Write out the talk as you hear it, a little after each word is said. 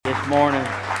morning.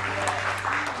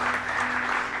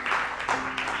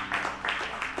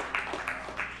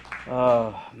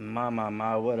 Oh,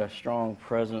 my, what a strong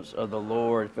presence of the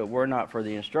Lord. If it were not for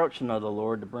the instruction of the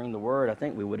Lord to bring the word, I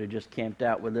think we would have just camped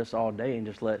out with this all day and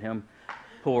just let him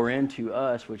pour into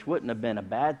us, which wouldn't have been a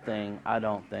bad thing, I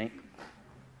don't think.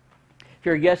 If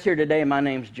you're a guest here today, my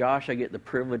name's Josh. I get the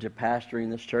privilege of pastoring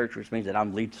this church, which means that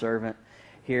I'm lead servant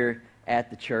here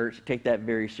at the church. Take that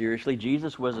very seriously.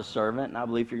 Jesus was a servant, and I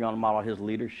believe if you're going to model his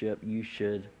leadership, you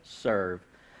should serve.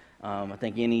 I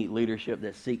think any leadership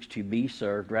that seeks to be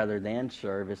served rather than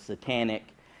serve is satanic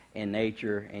in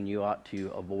nature, and you ought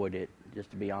to avoid it,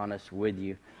 just to be honest with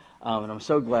you. And I'm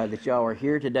so glad that y'all are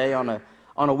here today on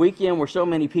a weekend where so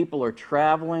many people are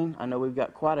traveling. I know we've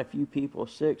got quite a few people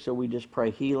sick, so we just pray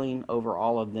healing over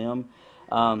all of them.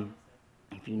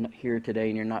 If you're not here today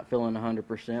and you're not feeling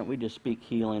 100%, we just speak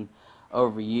healing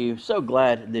over you. So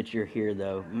glad that you're here,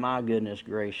 though. My goodness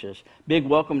gracious. Big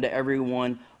welcome to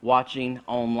everyone watching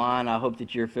online. I hope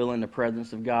that you're feeling the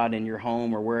presence of God in your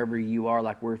home or wherever you are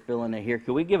like we're feeling it here.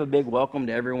 Could we give a big welcome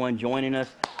to everyone joining us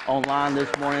online this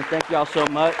morning? Thank y'all so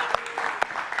much.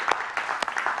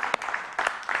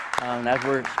 As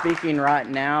we're speaking right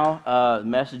now,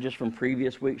 messages from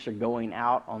previous weeks are going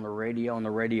out on the radio, on the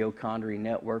Radio Connery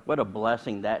Network. What a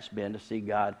blessing that's been to see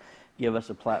God give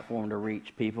us a platform to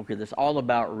reach people, because it's all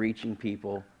about reaching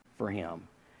people for him.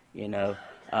 You know,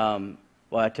 well,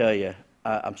 I tell you,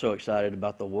 I'm so excited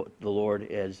about what the Lord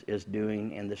is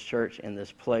doing in this church, in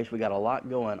this place. We got a lot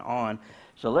going on.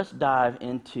 So let's dive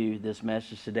into this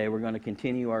message today. We're going to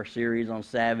continue our series on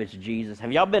Savage Jesus.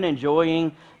 Have y'all been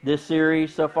enjoying this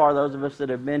series so far, those of us that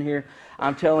have been here?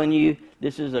 I'm telling you,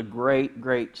 this is a great,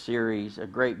 great series, a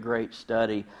great, great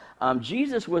study.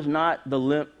 Jesus was not the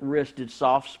limp-wristed,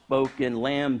 soft-spoken,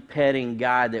 lamb-petting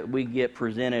guy that we get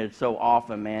presented so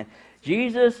often, man.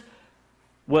 Jesus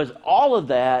was all of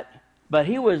that, but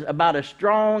he was about as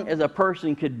strong as a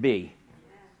person could be.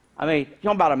 I mean,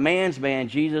 talking about a man's man,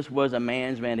 Jesus was a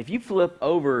man's man. If you flip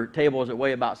over tables that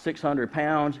weigh about 600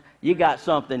 pounds, you got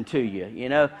something to you, you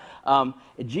know.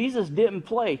 Jesus didn't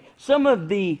play. Some of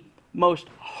the most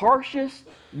harshest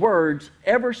words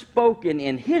ever spoken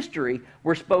in history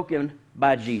were spoken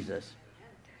by Jesus.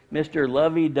 Mr.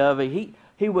 Lovey-dovey,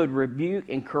 he would rebuke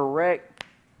and correct,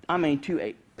 to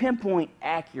a pinpoint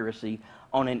accuracy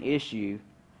on an issue,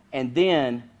 and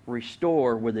then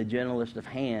restore with the gentlest of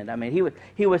hand. I mean,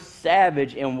 he was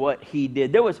savage in what he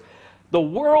did. The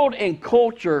world and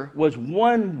culture was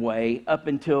one way up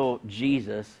until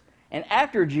Jesus, and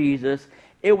after Jesus,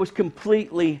 it was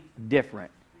completely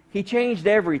different. He changed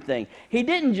everything. He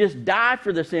didn't just die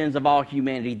for the sins of all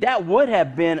humanity. That would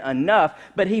have been enough,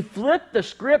 but he flipped the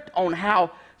script on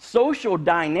how social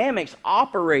dynamics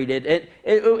operated.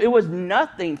 It was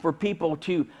nothing for people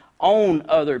to own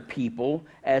other people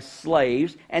as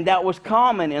slaves, and that was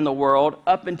common in the world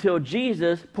up until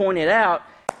Jesus pointed out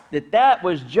that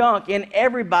was junk, and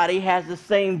everybody has the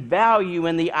same value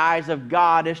in the eyes of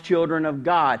God as children of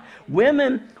God.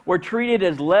 Women were treated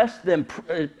as less than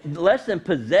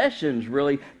possessions,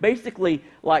 really, basically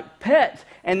like pets.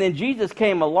 And then Jesus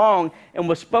came along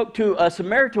and spoke to a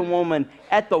Samaritan woman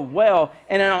at the well,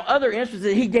 and on other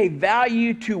instances, he gave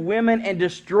value to women and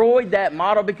destroyed that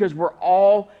model, because we're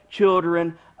all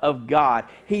children of God.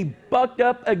 He bucked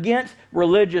up against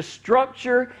religious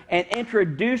structure and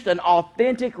introduced an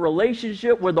authentic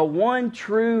relationship with the one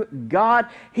true God.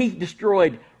 He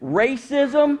destroyed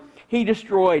racism. He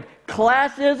destroyed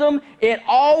classism. It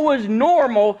all was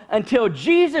normal until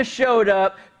Jesus showed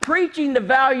up preaching the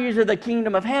values of the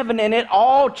kingdom of heaven, and it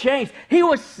all changed. He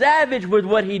was savage with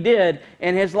what he did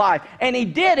in his life, and he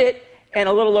did it in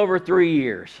a little over 3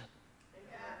 years.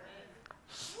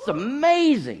 It's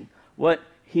amazing what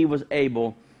he was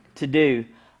able to do.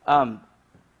 I want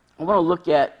to look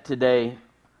at today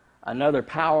another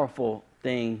powerful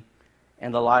thing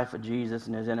in the life of Jesus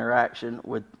and his interaction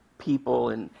with people.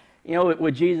 And, you know,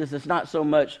 with Jesus, it's not so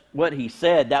much what he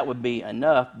said, that would be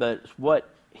enough, but it's what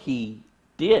he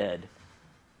did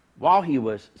while he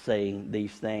was saying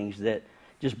these things that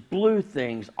just blew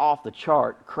things off the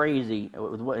chart crazy.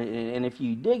 And if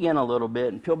you dig in a little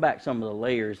bit and peel back some of the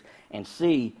layers and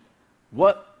see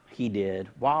what he did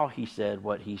while he said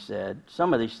what he said,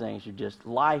 some of these things are just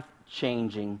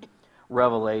life-changing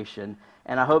revelation.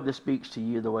 And I hope this speaks to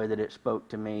you the way that it spoke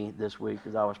to me this week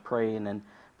as I was praying and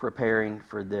preparing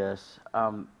for this.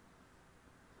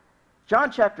 John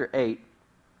chapter 8,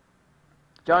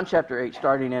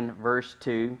 starting in verse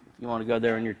 2. If you want to go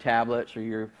there on your tablets or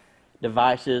your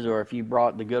devices, or if you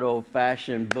brought the good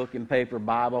old-fashioned book and paper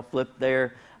Bible, flip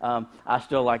there. I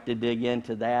still like to dig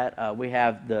into that. We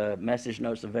have the message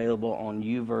notes available on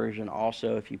YouVersion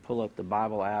also. If you pull up the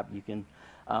Bible app, you can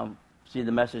see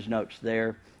the message notes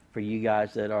there for you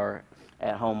guys that are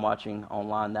at home watching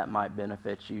online. That might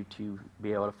benefit you to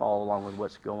be able to follow along with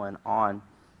what's going on.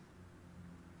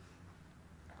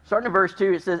 Starting in verse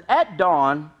 2, it says, "At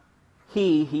dawn,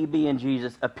 he being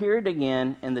Jesus, appeared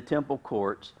again in the temple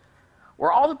courts,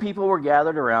 where all the people were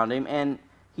gathered around him, and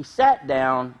he sat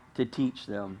down to teach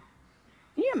them."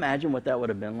 Can you imagine what that would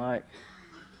have been like?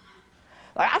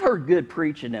 I've heard good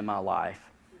preaching in my life.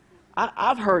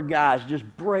 I've heard guys just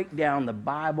break down the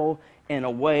Bible in a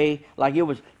way like it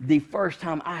was the first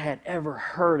time I had ever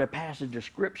heard a passage of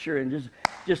Scripture, and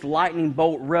just lightning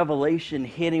bolt revelation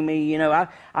hitting me. You know,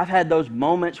 I've had those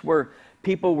moments where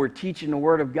people were teaching the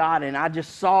Word of God, and I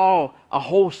just saw a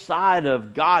whole side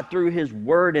of God through His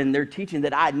Word and their teaching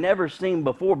that I'd never seen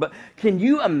before. But can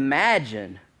you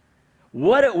imagine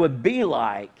what it would be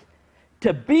like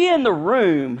to be in the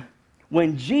room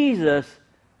when Jesus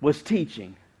was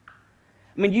teaching?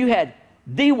 I mean, you had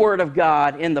the Word of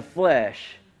God in the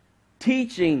flesh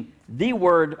teaching the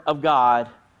Word of God.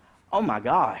 Oh my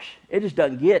gosh, it just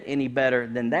doesn't get any better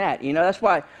than that. You know, that's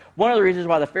why one of the reasons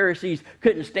why the Pharisees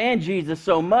couldn't stand Jesus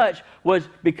so much was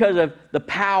because of the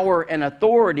power and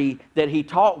authority that he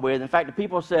taught with. In fact, the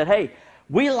people said, "Hey,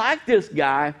 we like this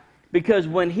guy because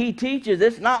when he teaches,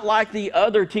 it's not like the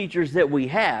other teachers that we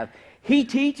have. He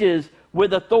teaches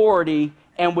with authority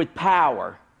and with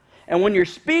power. And when you're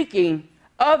speaking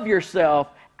of yourself,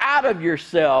 out of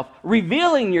yourself,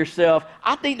 revealing yourself,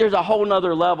 I think there's a whole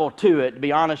nother level to it, to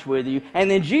be honest with you." And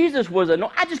then Jesus was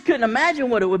I just couldn't imagine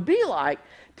what it would be like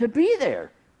to be there.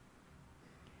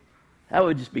 That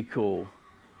would just be cool,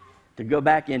 to go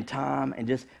back in time and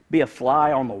just be a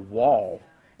fly on the wall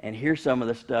and hear some of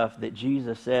the stuff that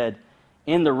Jesus said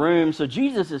in the room. So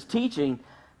Jesus is teaching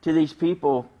to these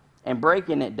people and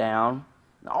breaking it down.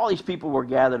 All these people were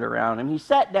gathered around him. He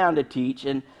sat down to teach,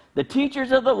 and the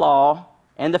teachers of the law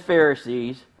and the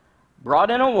Pharisees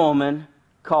brought in a woman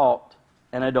caught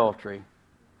in adultery.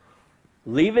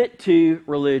 Leave it to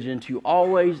religion to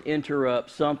always interrupt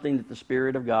something that the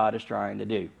Spirit of God is trying to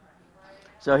do.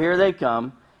 So here they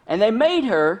come, and they made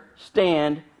her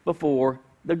stand before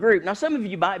the group. Now, some of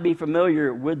you might be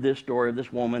familiar with this story of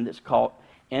this woman that's caught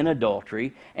in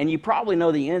adultery, and you probably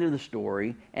know the end of the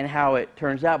story and how it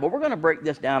turns out. But we're going to break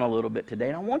this down a little bit today,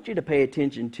 and I want you to pay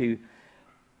attention to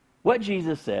what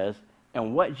Jesus says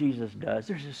and what Jesus does.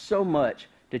 There's just so much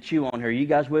to chew on here. You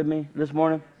guys with me this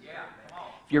morning? Yeah.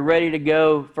 If you're ready to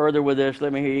go further with this,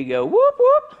 let me hear you go, whoop,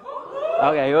 whoop.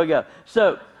 Okay, here we go.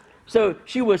 So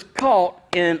she was caught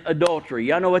in adultery.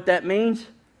 Y'all know what that means?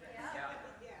 Yeah.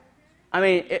 I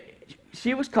mean,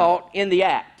 she was caught in the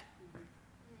act.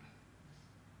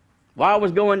 While it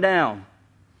was going down,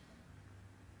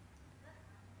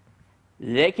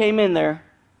 they came in there,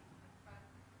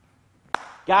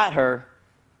 got her,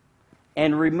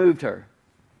 and removed her.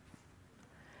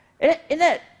 Isn't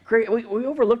that crazy? We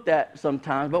overlook that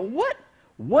sometimes, but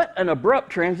what an abrupt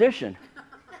transition.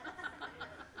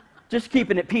 Just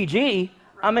keeping it PG.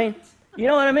 I mean, you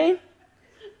know what I mean?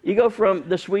 You go from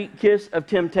the sweet kiss of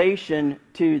temptation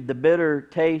to the bitter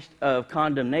taste of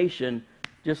condemnation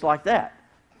just like that.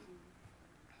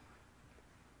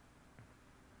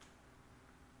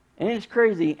 And it's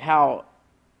crazy how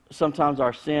sometimes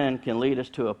our sin can lead us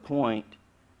to a point,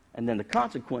 and then the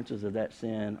consequences of that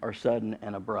sin are sudden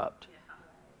and abrupt.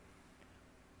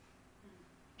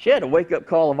 She had a wake-up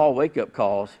call of all wake-up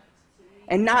calls.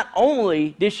 And not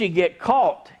only did she get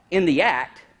caught in the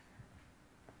act,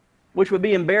 which would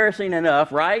be embarrassing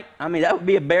enough, right? I mean, that would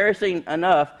be embarrassing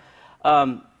enough.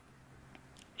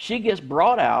 She gets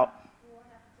brought out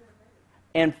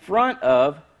in front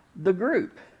of the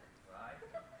group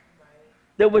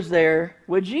that was there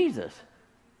with Jesus.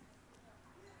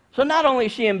 So not only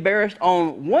is she embarrassed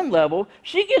on one level,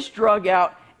 she gets drug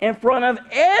out in front of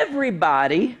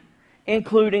everybody,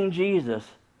 including Jesus.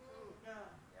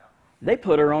 They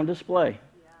put her on display.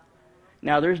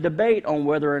 Now, there's debate on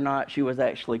whether or not she was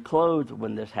actually clothed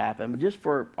when this happened, but just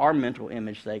for our mental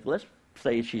image sake, let's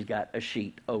say she's got a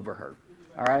sheet over her.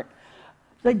 All right?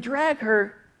 They drag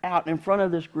her out in front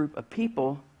of this group of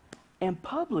people and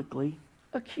publicly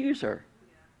accuse her.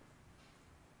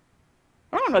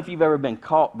 I don't don't know if you've ever been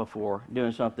caught before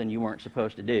doing something you weren't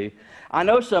supposed to do. I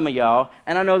know some of y'all,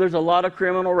 and I know there's a lot of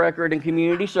criminal record and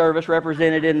community service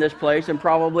represented in this place and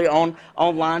probably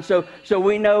online. So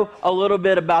we know a little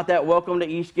bit about that. Welcome to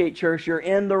Eastgate Church. You're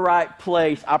in the right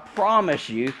place. I promise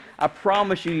you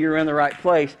you're in the right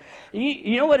place.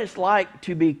 You know what it's like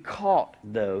to be caught,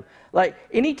 though? Like,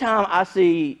 anytime I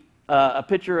see a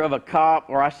picture of a cop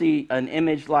or I see an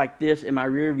image like this in my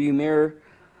rearview mirror,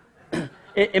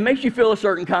 it makes you feel a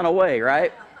certain kind of way,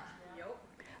 right?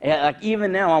 And like,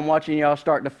 even now I'm watching y'all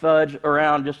starting to fudge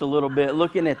around just a little bit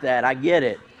looking at that. I get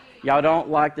it. Y'all don't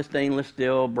like the stainless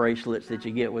steel bracelets that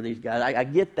you get with these guys. I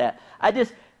get that. Have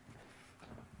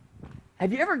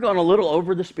you ever gone a little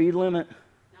over the speed limit?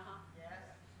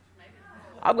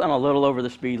 I've gone a little over the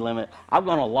speed limit. I've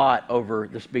gone a lot over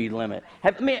the speed limit.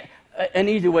 An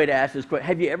easy way to ask this question,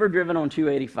 have you ever driven on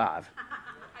 285?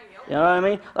 You know what I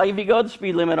mean? Like, if you go the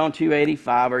speed limit on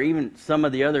 285 or even some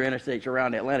of the other interstates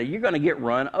around Atlanta, you're going to get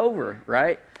run over,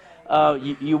 right?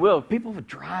 You will. People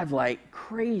drive like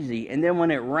crazy, and then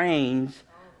when it rains,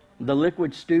 the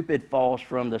liquid stupid falls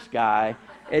from the sky.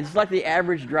 It's like the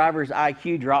average driver's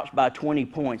IQ drops by 20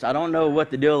 points. I don't know what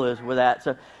the deal is with that.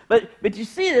 But you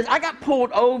see this, I got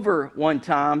pulled over one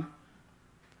time,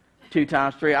 2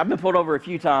 times, 3. I've been pulled over a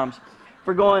few times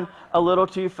for going a little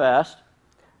too fast.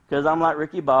 Because I'm like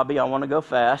Ricky Bobby, I want to go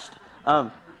fast.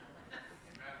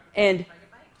 And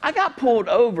I got pulled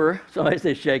over. Somebody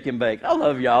said shake and bake. I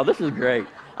love y'all. This is great.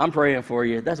 I'm praying for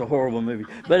you. That's a horrible movie.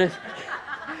 But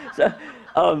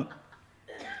I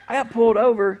got pulled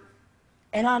over,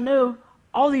 and I knew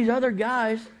all these other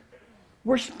guys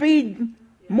were speeding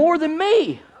more than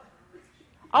me.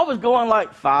 I was going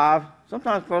like 5,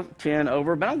 sometimes 10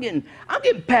 over, but I'm getting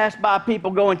passed by people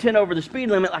going 10 over the speed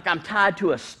limit like I'm tied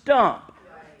to a stump.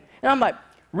 And I'm like,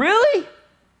 really?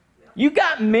 You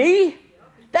got me?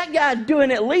 That guy's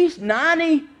doing at least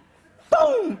 90.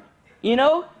 Boom! You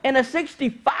know, and a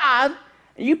 65.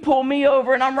 And you pull me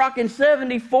over and I'm rocking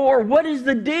 74. What is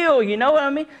the deal? You know what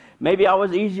I mean? Maybe I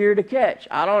was easier to catch.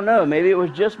 I don't know. Maybe it was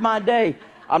just my day.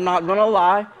 I'm not going to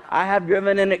lie. I have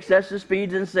driven in excessive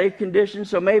speeds in safe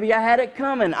conditions, so maybe I had it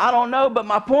coming. I don't know. But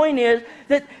my point is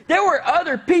that there were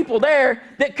other people there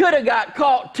that could have got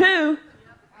caught too.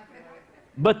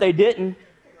 But they didn't.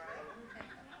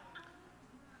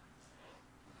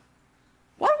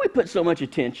 Why do we put so much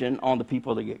attention on the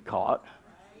people that get caught?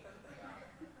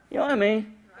 You know what I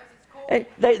mean?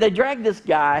 They drag this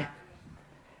guy,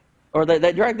 or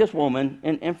they drag this woman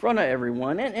in front of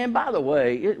everyone. And by the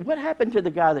way, what happened to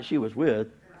the guy that she was with?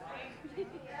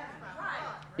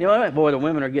 You know what I mean? Boy, the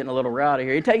women are getting a little rowdy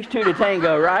here. It takes 2 to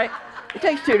tango, right? It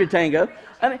takes 2 to tango.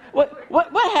 I mean,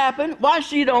 what happened? Why is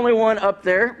she the only one up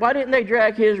there? Why didn't they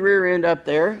drag his rear end up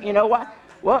there? You know, why?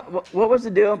 What was the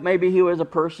deal? Maybe he was a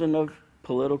person of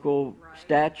political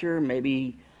stature.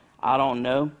 Maybe, I don't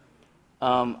know.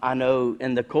 I know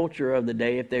in the culture of the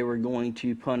day, if they were going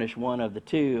to punish one of the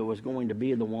two, it was going to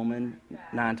be the woman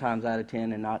 9 times out of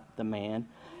 10 and not the man.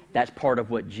 That's part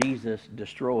of what Jesus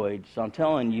destroyed. So I'm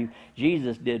telling you,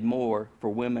 Jesus did more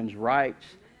for women's rights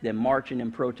than marching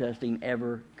and protesting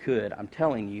ever could. I'm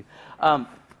telling you.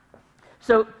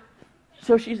 So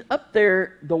she's up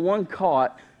there, the one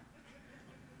caught,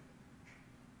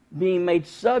 being made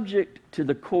subject to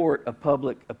the court of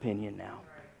public opinion now.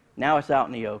 Now it's out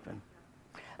in the open.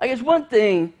 Like, it's one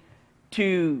thing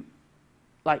to,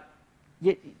 like,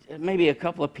 get maybe a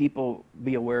couple of people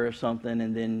be aware of something,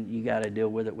 and then you got to deal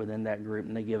with it within that group,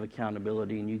 and they give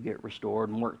accountability, and you get restored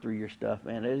and work through your stuff,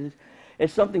 man.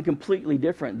 It's something completely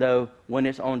different, though, when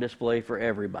it's on display for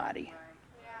everybody.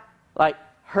 Like,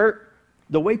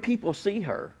 the way people see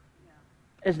her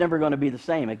is never going to be the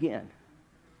same again.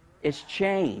 It's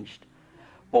changed.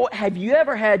 Boy, have you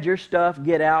ever had your stuff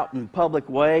get out in public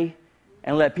way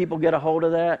and let people get a hold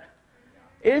of that?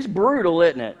 It's brutal,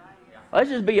 isn't it? Let's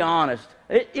just be honest.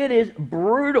 It is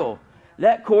brutal.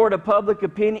 That court of public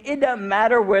opinion, it doesn't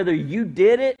matter whether you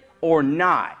did it or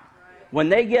not. When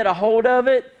they get a hold of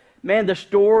it, man, the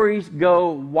stories go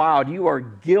wild. You are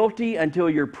guilty until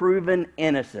you're proven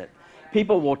innocent.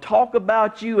 People will talk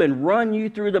about you and run you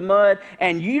through the mud,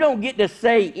 and you don't get to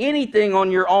say anything on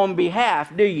your own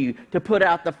behalf, do you, to put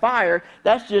out the fire?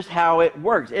 That's just how it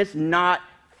works. It's not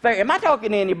fair. Am I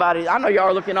talking to anybody? I know y'all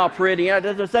are looking all pretty. You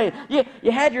know, just saying,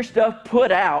 you had your stuff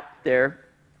put out there,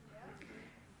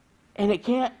 and it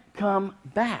can't come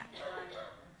back.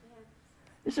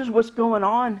 This is what's going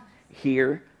on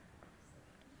here.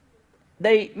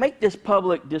 They make this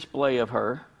public display of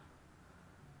her,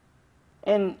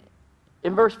 and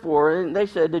in verse 4, and they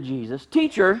said to Jesus,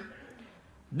 "Teacher,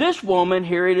 this woman,"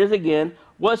 here it is again,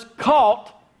 "was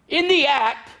caught in the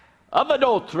act of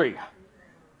adultery.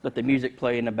 Let the music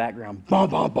play in the background. Bum,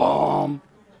 bum, bum.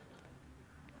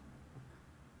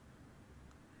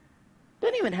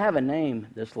 Didn't even have a name,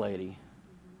 this lady.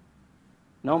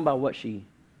 Known by what she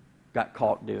got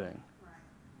caught doing.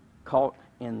 Caught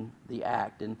in the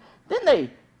act. And then they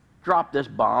drop this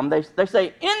bomb. They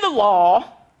say, in the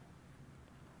law,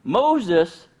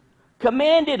 Moses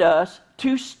commanded us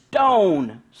to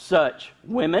stone such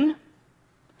women.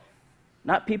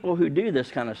 Not people who do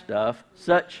this kind of stuff.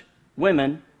 Such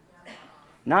women.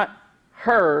 Not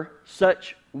her,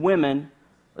 such women.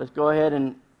 Let's go ahead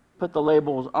and put the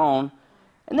labels on.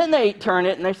 And then they turn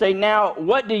it and they say, now,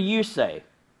 what do you say?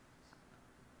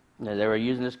 Now, they were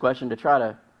using this question to try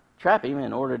to trap him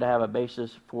in order to have a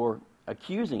basis for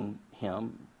accusing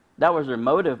him. That was their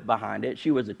motive behind it.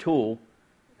 She was a tool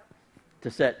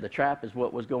to set the trap, is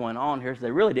what was going on here. So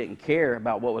they really didn't care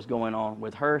about what was going on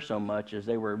with her so much as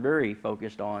they were very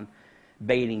focused on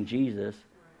baiting Jesus,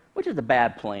 which is a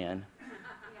bad plan.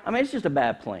 I mean, it's just a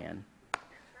bad plan.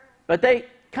 But they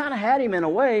kind of had him in a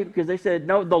way because they said,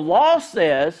 no, the law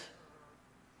says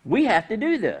we have to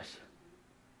do this.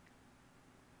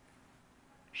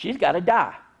 She's got to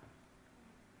die.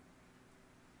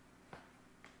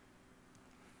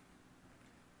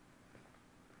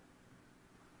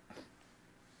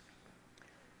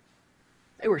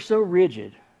 They were so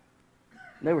rigid.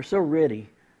 They were so ready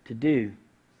to do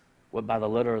what by the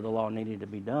letter of the law needed to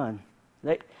be done.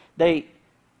 They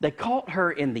caught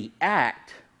her in the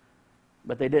act,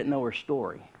 but they didn't know her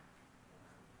story.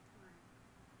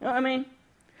 You know what I mean?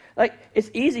 Like,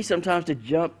 it's easy sometimes to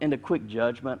jump into quick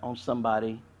judgment on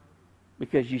somebody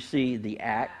because you see the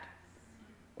act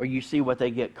or you see what they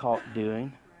get caught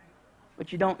doing,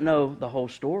 but you don't know the whole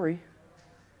story.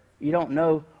 You don't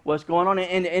know what's going on.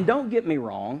 And don't get me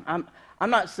wrong. I'm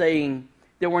not saying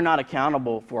that we're not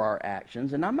accountable for our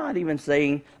actions, and I'm not even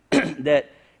saying that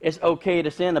it's okay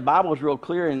to sin. The Bible is real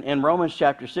clear, and Romans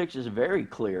chapter 6 is very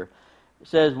clear. It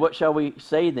says, what shall we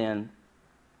say then?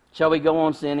 Shall we go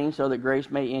on sinning so that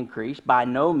grace may increase? By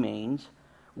no means.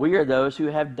 We are those who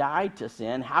have died to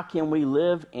sin. How can we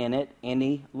live in it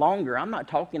any longer? I'm not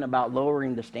talking about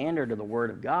lowering the standard of the Word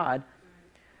of God.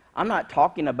 I'm not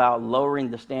talking about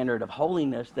lowering the standard of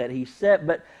holiness that He set,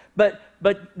 but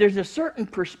there's a certain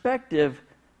perspective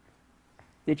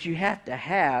that you have to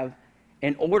have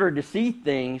in order to see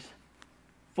things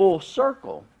full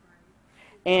circle.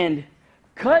 And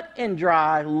cut and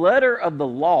dry letter of the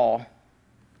law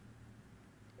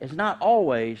is not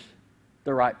always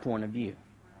the right point of view.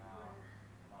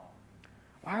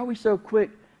 Why are we so quick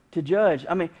to judge?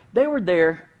 I mean, they were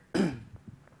there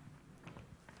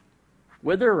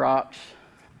with their rocks,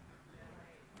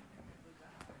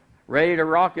 ready to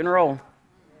rock and roll.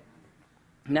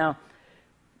 Now,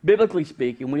 biblically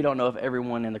speaking, we don't know if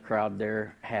everyone in the crowd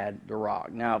there had the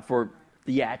rock. Now, for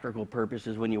theatrical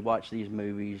purposes, when you watch these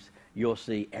movies, you'll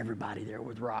see everybody there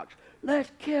with rocks.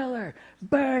 Let's kill her,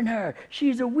 burn her,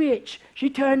 she's a witch, she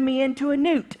turned me into a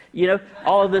newt. You know,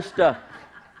 all of this stuff.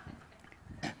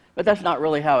 But that's not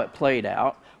really how it played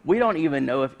out. We don't even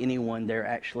know if anyone there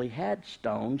actually had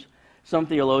stones. Some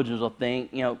theologians will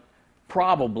think, you know,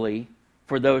 probably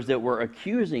for those that were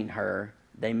accusing her,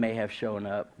 they may have shown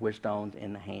up with stones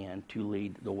in the hand to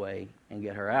lead the way and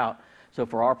get her out. So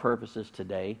for our purposes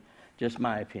today, just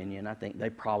my opinion, I think they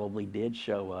probably did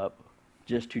show up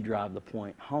just to drive the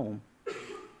point home.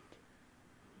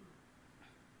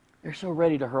 They're so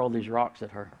ready to hurl these rocks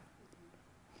at her.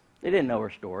 They didn't know her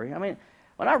story. I mean,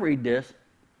 when I read this,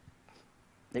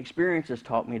 the experience has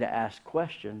taught me to ask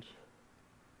questions.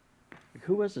 Like,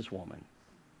 who was this woman?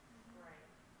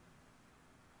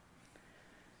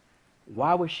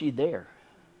 Why was she there?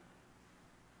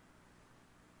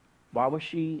 Why was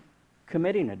she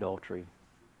committing adultery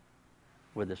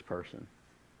with this person?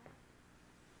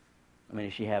 I mean,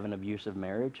 did she have an abusive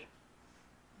marriage?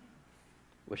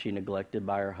 Was she neglected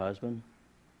by her husband?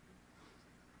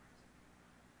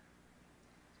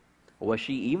 Or was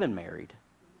she even married?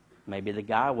 Maybe the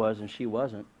guy was and she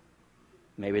wasn't.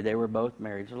 Maybe they were both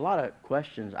married. There's a lot of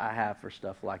questions I have for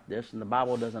stuff like this, and the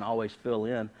Bible doesn't always fill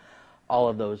in all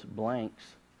of those blanks.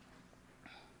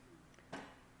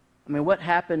 I mean, what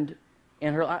happened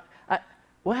in her life?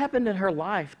 What happened in her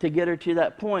life to get her to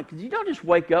that point? Because you don't just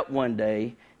wake up one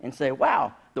day and say,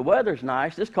 wow, the weather's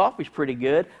nice, this coffee's pretty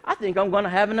good, I think I'm going to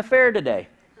have an affair today.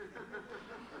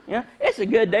 You know, it's a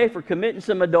good day for committing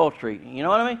some adultery. You know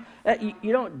what I mean?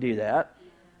 You don't do that.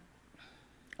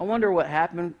 I wonder what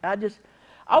happened.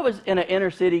 I was in an inner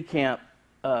city camp,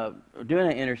 doing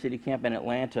an inner city camp in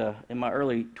Atlanta in my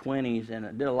early 20s, and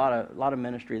I did a lot of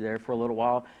ministry there for a little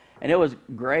while, and it was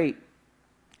great.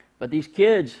 But these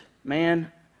kids,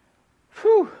 man,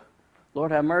 Whew,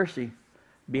 Lord have mercy.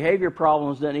 Behavior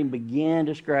problems didn't even begin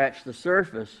to scratch the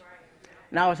surface.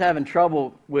 And I was having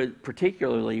trouble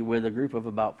particularly with a group of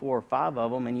about 4 or 5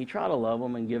 of them, and you try to love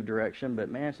them and give direction, but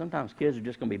man, sometimes kids are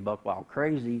just going to be buck wild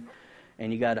crazy,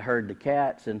 and you got to herd the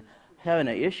cats, and having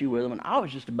an issue with them, and I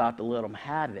was just about to let them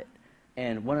have it.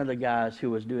 And one of the guys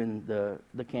who was doing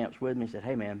the camps with me said,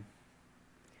 hey man,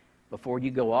 before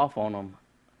you go off on them,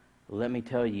 let me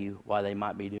tell you why they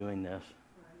might be doing this.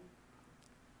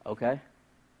 Okay?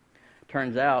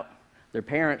 Turns out their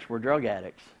parents were drug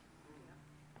addicts.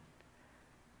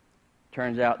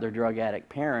 Turns out their drug addict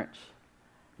parents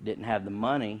didn't have the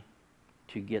money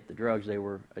to get the drugs they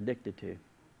were addicted to.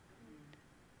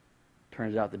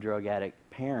 Turns out the drug addict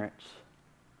parents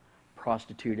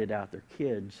prostituted out their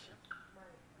kids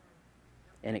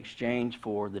in exchange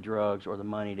for the drugs or the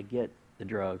money to get the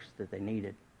drugs that they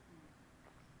needed.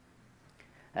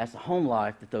 That's the home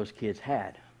life that those kids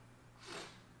had.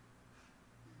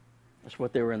 That's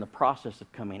what they were in the process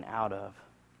of coming out of.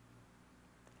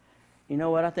 You know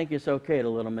what? I think it's okay to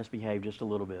let them misbehave just a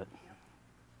little bit.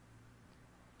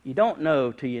 You don't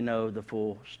know till you know the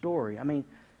full story. I mean,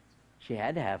 she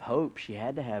had to have hope. She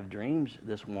had to have dreams,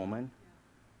 this woman.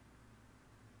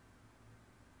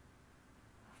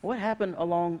 What happened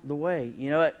along the way? You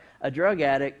know what? A drug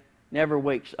addict never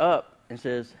wakes up and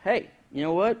says, hey, you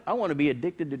know what? I want to be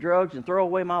addicted to drugs and throw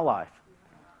away my life.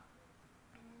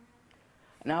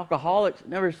 An alcoholic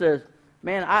never says,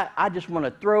 man, I just want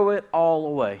to throw it all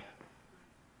away.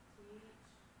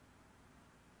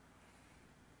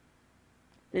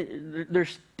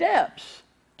 There's steps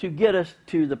to get us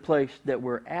to the place that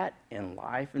we're at in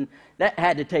life, and that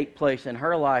had to take place in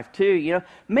her life too. You know,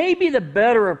 maybe the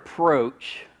better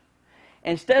approach,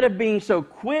 instead of being so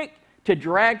quick to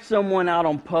drag someone out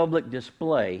on public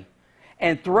display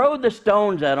and throw the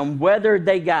stones at them, whether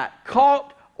they got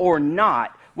caught or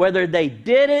not, whether they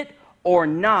did it or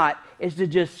not, is to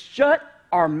just shut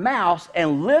our mouths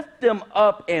and lift them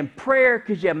up in prayer,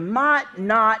 because you might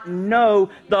not know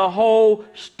the whole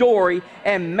story,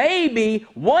 and maybe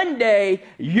one day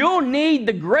you'll need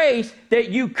the grace that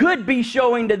you could be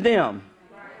showing to them.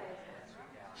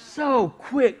 So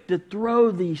quick to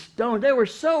throw these stones. They were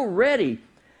so ready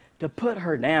to put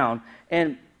her down.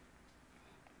 And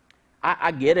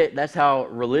I get it. That's how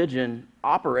religion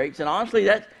operates. And honestly,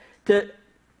 that's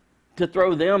to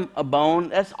throw them a bone,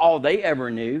 that's all they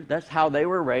ever knew. That's how they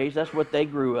were raised. That's what they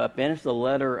grew up in. It's the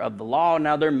letter of the law.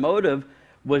 Now, their motive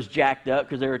was jacked up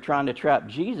because they were trying to trap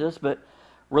Jesus, but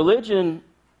religion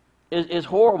is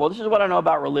horrible. This is what I know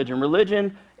about religion.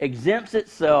 Religion exempts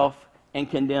itself and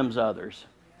condemns others.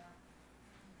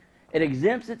 It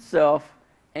exempts itself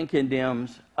and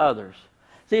condemns others.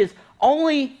 See, it's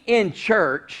only in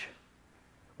church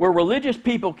where religious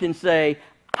people can say,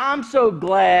 I'm so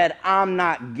glad I'm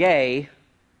not gay,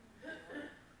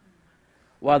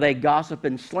 while they gossip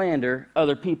and slander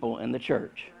other people in the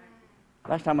church.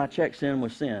 Last time I checked, sin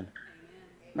was sin.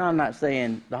 Now, I'm not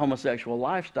saying the homosexual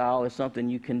lifestyle is something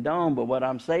you condone, but what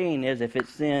I'm saying is if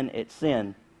it's sin, it's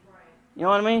sin. You know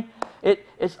what I mean?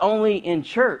 It's only in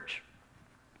church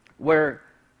where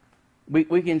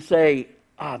we can say,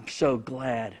 I'm so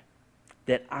glad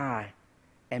that I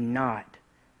am not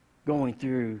going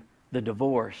through the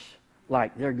divorce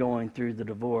like they're going through the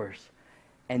divorce.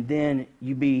 And then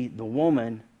you be the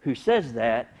woman who says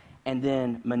that and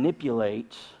then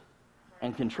manipulates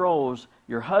and controls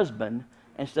your husband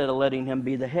instead of letting him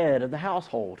be the head of the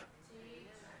household.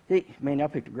 See, man, I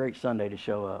picked a great Sunday to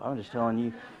show up. I'm just telling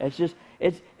you,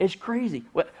 it's crazy.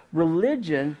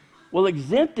 Religion will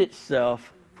exempt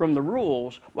itself from the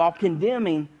rules while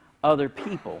condemning other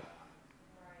people.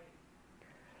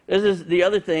 This is the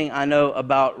other thing I know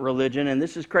about religion, and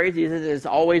this is crazy, is it's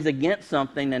always against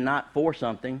something and not for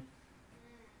something.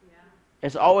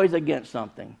 It's always against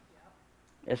something.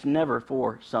 It's never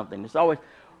for something. It's always,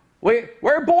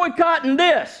 we're boycotting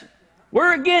this.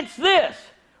 We're against this.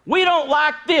 We don't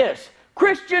like this.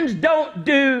 Christians don't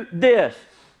do this.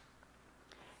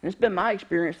 And it's been my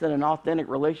experience that an authentic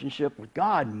relationship with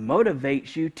God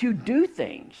motivates you to do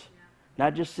things,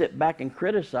 not just sit back and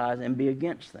criticize and be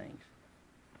against things.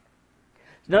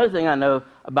 Another thing I know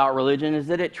about religion is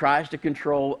that it tries to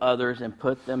control others and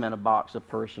put them in a box of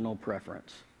personal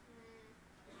preference.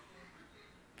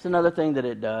 It's another thing that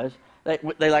it does.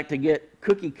 They like to get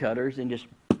cookie cutters and just...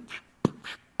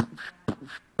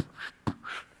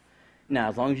 Now,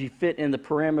 as long as you fit in the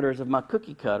parameters of my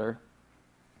cookie cutter,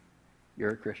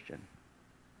 you're a Christian.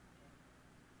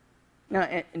 Now,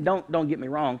 and don't get me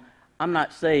wrong. I'm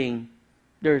not saying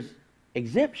there's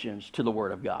exemptions to the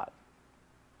Word of God.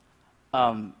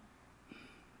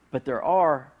 But there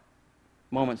are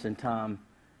moments in time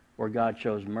where God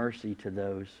shows mercy to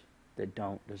those that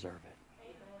don't deserve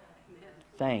it.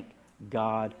 Thank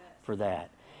God for that.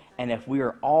 And if we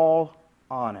are all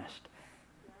honest,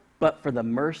 but for the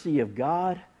mercy of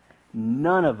God,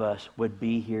 none of us would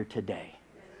be here today.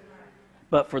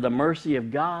 But for the mercy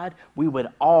of God, we would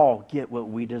all get what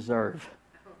we deserve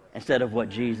instead of what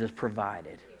Jesus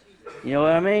provided. You know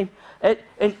what I mean?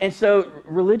 And so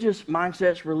religious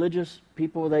mindsets, religious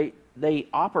people, they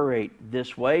operate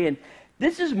this way. And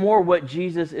this is more what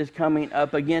Jesus is coming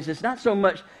up against. It's not so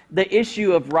much the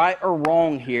issue of right or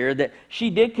wrong here, that she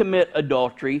did commit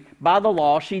adultery. By the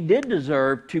law, she did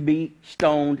deserve to be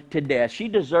stoned to death. She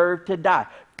deserved to die.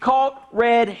 Caught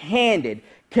red-handed,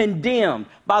 condemned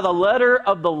by the letter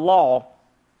of the law.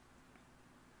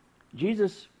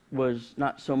 Jesus was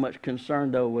not so much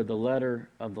concerned, though, with the letter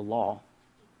of the law.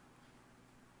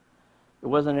 It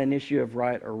wasn't an issue of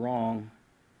right or wrong.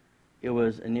 It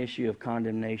was an issue of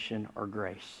condemnation or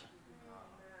grace.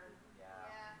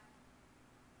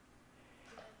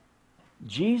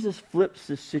 Jesus flips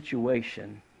the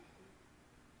situation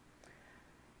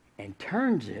and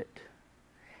turns it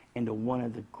into one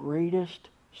of the greatest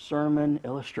sermon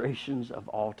illustrations of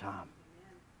all time.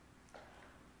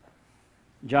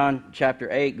 John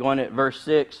chapter 8, going at verse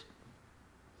 6.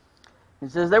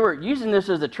 It says, they were using this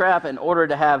as a trap in order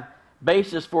to have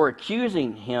basis for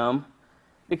accusing him,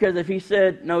 because if he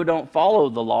said, no, don't follow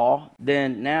the law,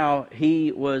 then now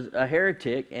he was a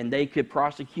heretic and they could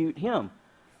prosecute him.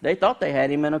 They thought they had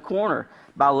him in a corner.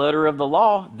 By letter of the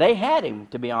law, they had him,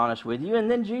 to be honest with you. And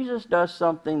then Jesus does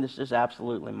something that's just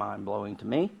absolutely mind-blowing to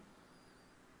me.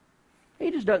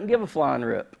 He just doesn't give a flying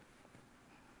rip.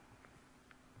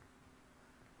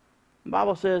 The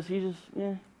Bible says he just,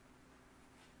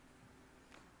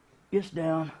 gets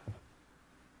down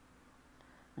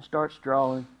and starts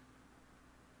drawing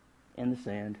in the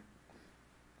sand.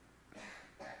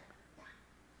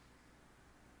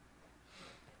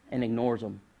 And ignores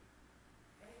them.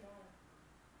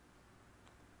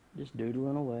 Just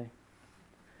doodling away.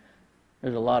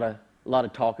 There's a lot of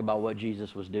talk about what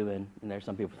Jesus was doing, and there's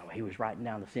some people say, he was writing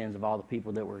down the sins of all the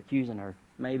people that were accusing her.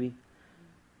 Maybe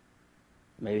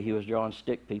he was drawing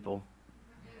stick people.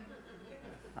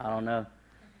 I don't know.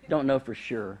 Don't know for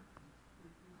sure.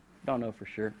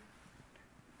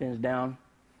 Bends down,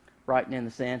 writing in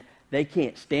the sand. They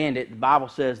can't stand it. The Bible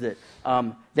says that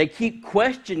they keep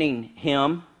questioning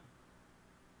him,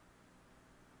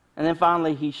 and then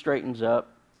finally he straightens up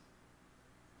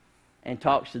and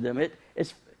talks to them.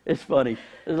 It's funny.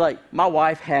 It's like my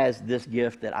wife has this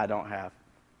gift that I don't have.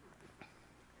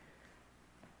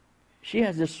 She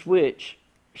has this switch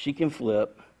she can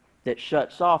flip that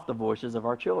shuts off the voices of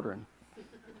our children.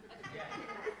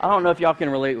 I don't know if y'all can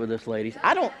relate with this, ladies.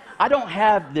 I don't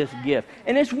have this gift.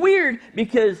 And it's weird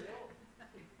because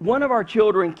one of our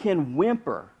children can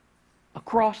whimper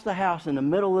across the house in the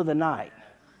middle of the night.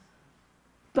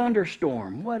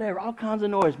 Thunderstorm, whatever, all kinds of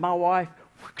noise. My wife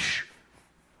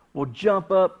will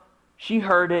jump up. She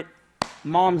heard it.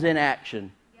 Mom's in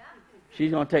action.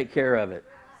 She's going to take care of it.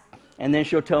 And then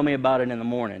she'll tell me about it in the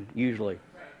morning, usually.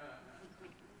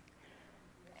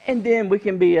 And then we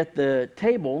can be at the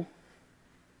table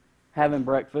having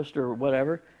breakfast or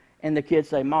whatever, and the kids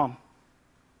say, Mom,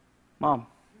 Mommy,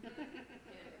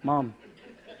 Mama,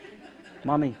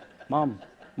 Mommy,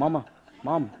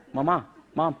 Mom.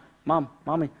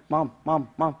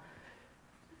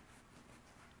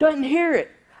 Doesn't hear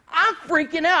it. I'm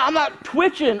freaking out. I'm not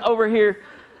twitching over here.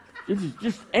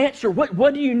 Just answer.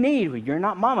 What do you need? Well, you're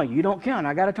not Mama. You don't count.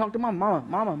 I got to talk to Mama.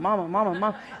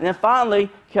 Mama. And then finally,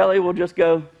 Kelly will just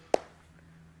go,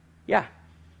 yeah.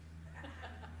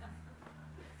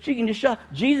 She can just shut.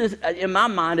 Jesus, in my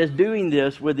mind, is doing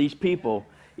this with these people.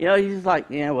 You know, he's like,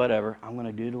 whatever. I'm going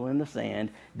to doodle in the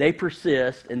sand. They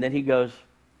persist, and then he goes,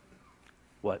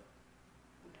 what?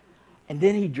 And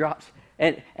then he drops.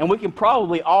 And we can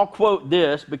probably all quote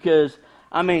this because,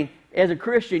 as a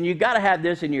Christian, you've got to have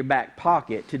this in your back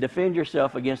pocket to defend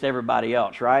yourself against everybody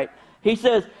else, right? He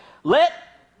says, let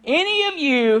any of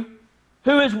you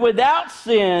who is without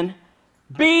sin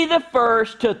be the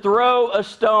first to throw a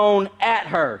stone at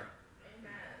her.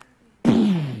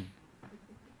 And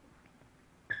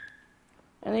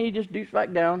then he just dukes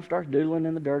back down, starts doodling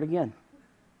in the dirt again.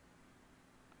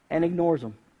 And ignores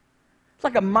them. It's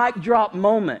like a mic drop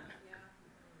moment.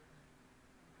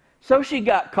 So she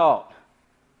got caught.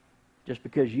 Just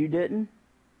because you didn't?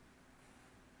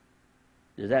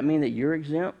 Does that mean that you're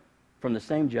exempt from the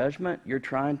same judgment you're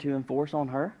trying to enforce on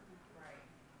her?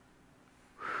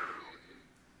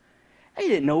 They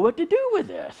didn't know what to do with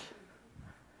this.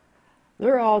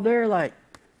 They're all there like,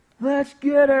 let's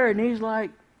get her. And he's like,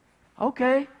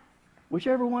 Okay,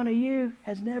 whichever one of you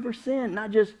has never sinned,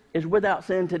 not just is without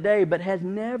sin today, but has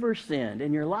never sinned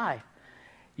in your life,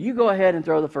 you go ahead and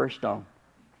throw the first stone.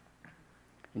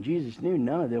 And Jesus knew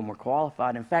none of them were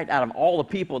qualified. In fact, out of all the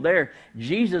people there,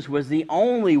 Jesus was the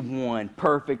only one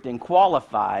perfect and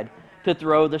qualified to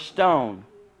throw the stone.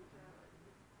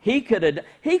 He could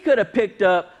have picked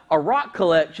up a rock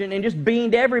collection and just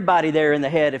beamed everybody there in the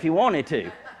head if he wanted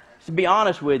to be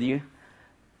honest with you.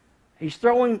 He's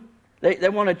throwing, they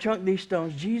want to chunk these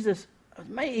stones. Jesus,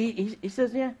 he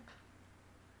says, yeah.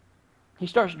 He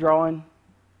starts drawing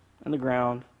on the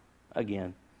ground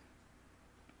again.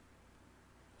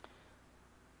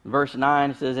 Verse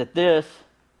 9 says, at this,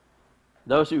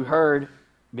 those who heard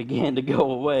began to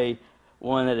go away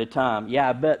one at a time. Yeah,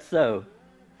 I bet so.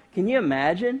 Can you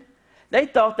imagine? They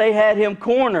thought they had him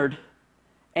cornered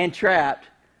and trapped.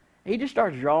 He just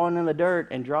starts drawing in the dirt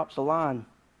and drops a line.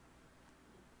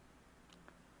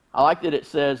 I like that it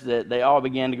says that they all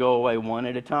began to go away one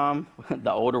at a time,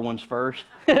 the older ones first.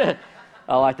 I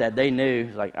like that. They knew.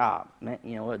 It's like, man,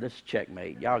 you know what? This is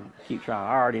checkmate. Y'all keep trying.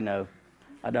 I already know.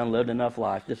 I done lived enough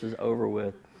life. This is over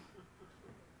with.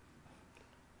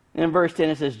 In verse 10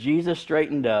 it says, Jesus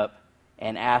straightened up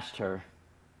and asked her,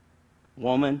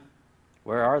 woman,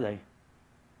 where are they?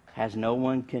 Has no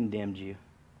one condemned you?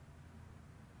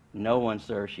 No one,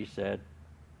 sir, she said.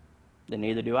 Then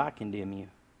neither do I condemn you.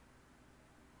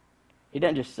 He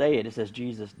doesn't just say it. It says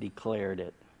Jesus declared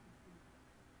it.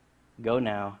 Go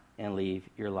now and leave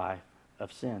your life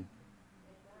of sin.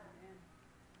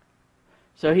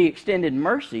 So he extended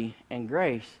mercy and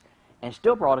grace and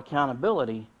still brought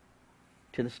accountability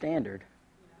to the standard.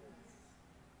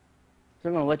 So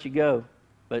I'm going to let you go,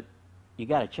 but you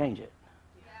got to change it.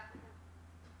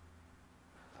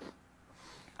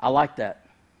 I like that.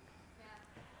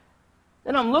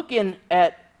 Then I'm looking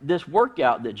at this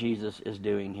workout that Jesus is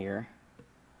doing here,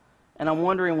 and I'm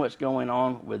wondering what's going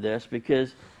on with this,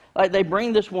 because like they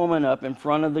bring this woman up in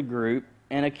front of the group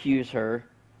and accuse her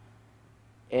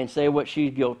and say what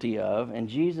she's guilty of, and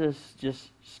Jesus just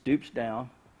stoops down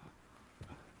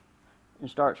and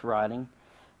starts writing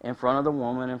in front of the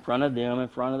woman, in front of them, in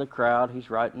front of the crowd. He's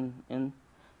writing, and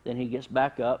then he gets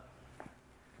back up.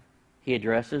 He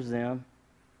addresses them.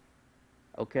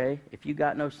 Okay, if you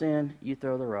got no sin, you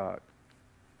throw the rock.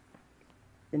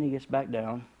 Then he gets back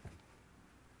down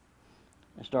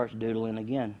and starts doodling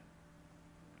again.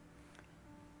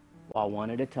 While one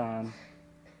at a time,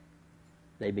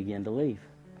 they begin to leave.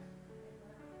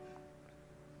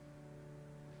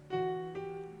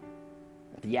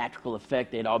 Theatrical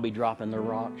effect, they'd all be dropping their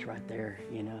rocks right there,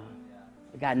 you know.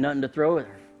 They got nothing to throw at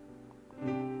her.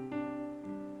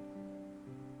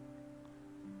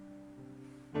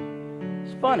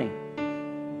 It's funny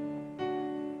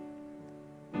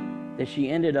that she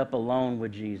ended up alone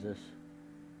with Jesus.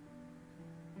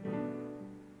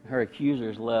 Her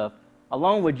accusers left.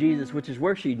 Alone with Jesus, which is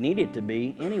where she needed to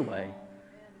be anyway,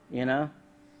 you know.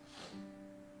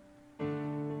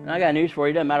 And I got news for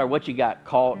you. It doesn't matter what you got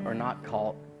caught or not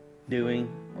caught doing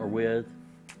or with.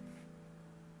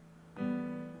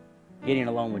 Getting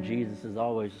along with Jesus is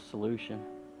always a solution.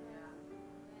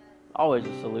 Always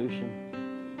a solution.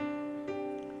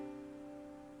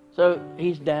 So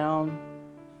he's down,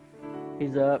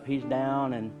 he's up, he's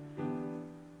down, and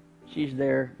she's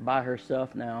there by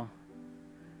herself now.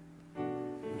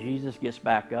 Jesus gets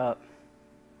back up.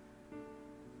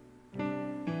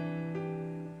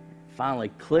 Finally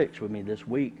clicks with me this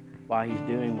week why he's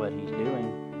doing what he's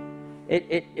doing.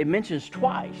 It mentions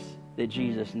twice that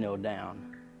Jesus knelt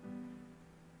down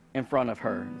in front of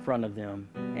her, in front of them,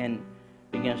 and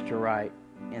begins to write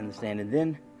in the sand. And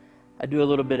then I do a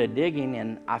little bit of digging,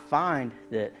 and I find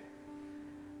that,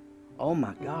 oh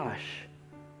my gosh,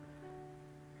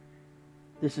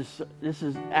 this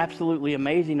is absolutely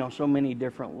amazing on so many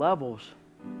different levels.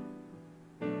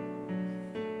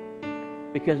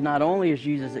 Because not only is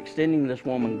Jesus extending this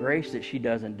woman grace that she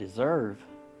doesn't deserve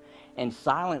and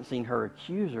silencing her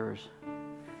accusers,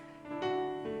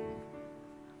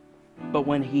 but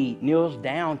when he kneels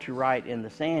down to write in the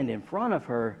sand in front of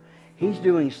her, he's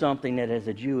doing something that as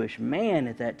a Jewish man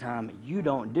at that time you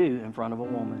don't do in front of a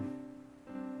woman.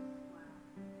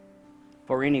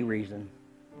 For any reason.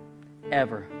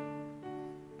 Ever.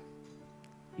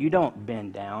 You don't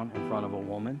bend down in front of a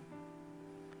woman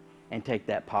and take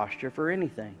that posture for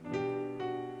anything.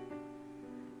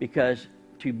 Because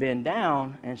to bend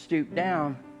down and stoop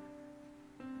down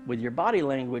with your body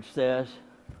language says,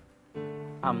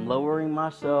 I'm lowering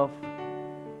myself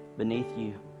beneath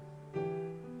you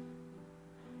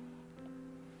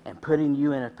and putting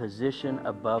you in a position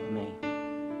above me.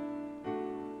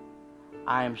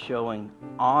 I am showing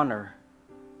honor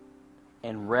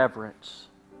and reverence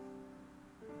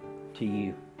to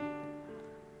you.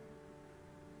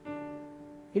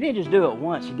 He didn't just do it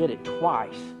once, he did it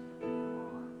twice,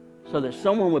 so that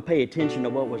someone would pay attention to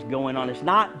what was going on. It's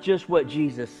not just what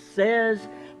Jesus says,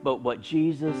 but what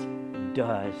Jesus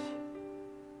does.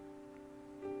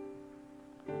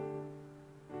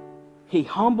 He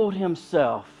humbled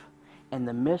himself in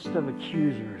the midst of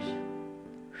accusers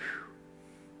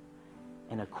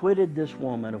and acquitted this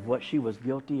woman of what she was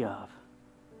guilty of,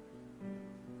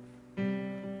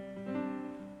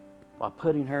 while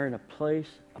putting her in a place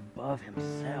above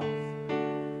himself.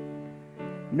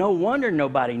 No wonder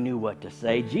nobody knew what to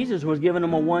say. Jesus was giving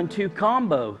them a 1-2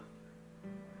 combo.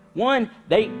 One,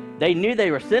 they knew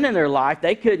they were sinning their life.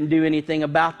 They couldn't do anything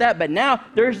about that. But now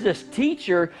there's this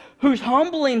teacher who's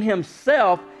humbling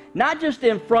himself, not just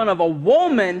in front of a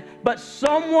woman, but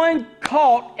someone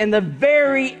caught in the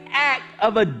very act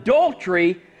of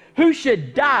adultery who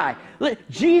should die.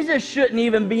 Jesus shouldn't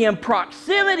even be in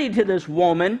proximity to this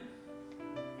woman.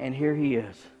 And here he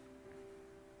is,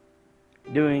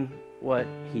 doing what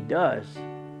he does.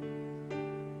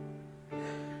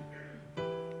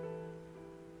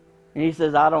 And he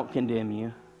says, I don't condemn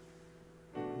you.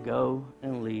 Go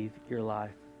and leave your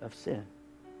life of sin.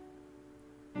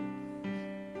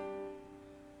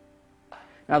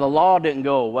 Now, the law didn't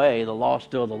go away. The law's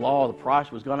still the law. The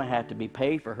price was going to have to be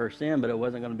paid for her sin, but it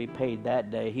wasn't going to be paid that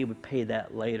day. He would pay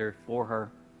that later for her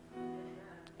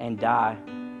and die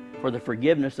for the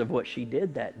forgiveness of what she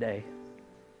did that day.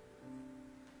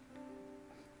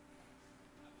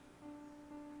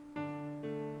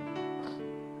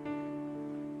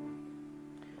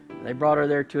 They brought her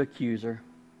there to accuse her.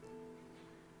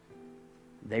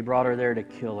 They brought her there to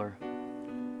kill her.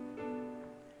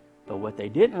 But what they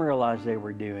didn't realize they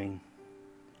were doing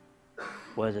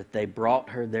was that they brought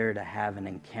her there to have an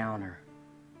encounter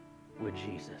with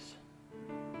Jesus.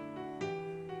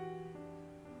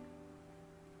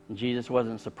 And Jesus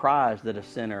wasn't surprised that a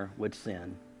sinner would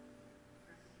sin.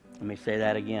 Let me say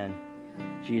that again.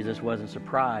 Jesus wasn't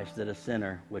surprised that a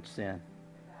sinner would sin.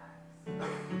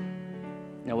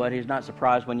 You know what? He's not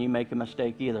surprised when you make a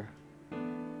mistake either.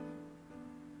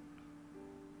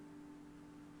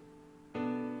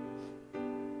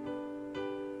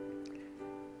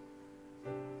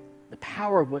 The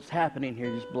power of what's happening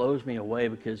here just blows me away,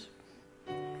 because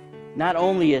not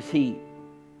only is he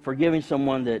forgiving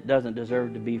someone that doesn't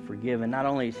deserve to be forgiven, not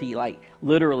only is he like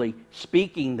literally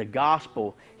speaking the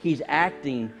gospel, he's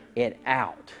acting it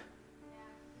out.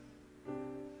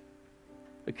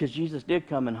 Because Jesus did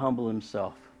come and humble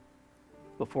himself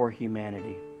before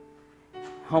humanity.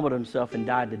 Humbled himself and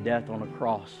died to death on a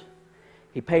cross.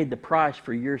 He paid the price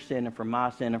for your sin and for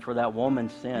my sin and for that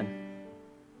woman's sin.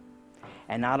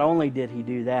 And not only did he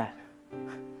do that,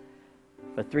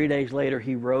 but 3 days later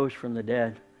he rose from the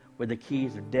dead with the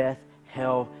keys of death,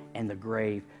 hell, and the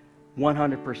grave.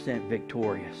 100%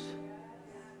 victorious.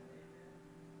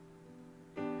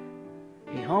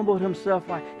 He humbled himself.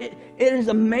 It is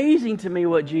amazing to me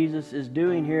what Jesus is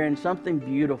doing here, and something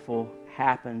beautiful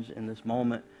happens in this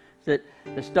moment. That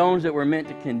the stones that were meant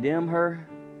to condemn her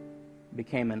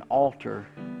became an altar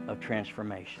of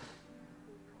transformation.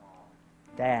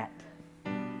 That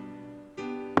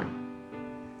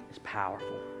is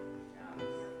powerful.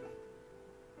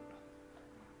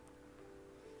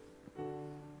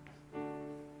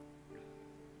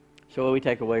 So what do we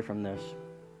take away from this?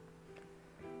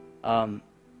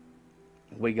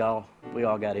 We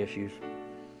all got issues.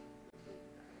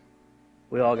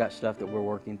 We all got stuff that we're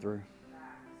working through.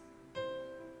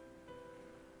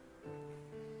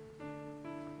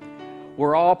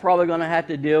 We're all probably going to have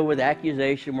to deal with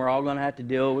accusation. We're all going to have to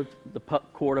deal with the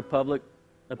court of public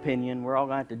opinion. We're all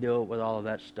going to have to deal with all of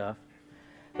that stuff.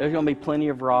 There's going to be plenty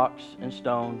of rocks and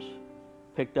stones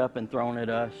picked up and thrown at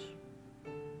us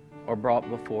or brought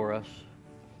before us.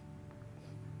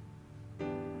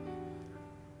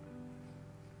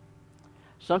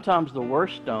 Sometimes the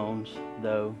worst stones,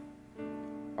 though,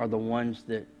 are the ones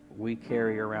that we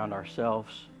carry around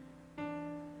ourselves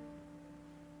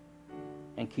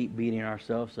and keep beating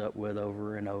ourselves up with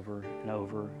over and over and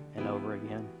over and over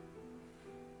again.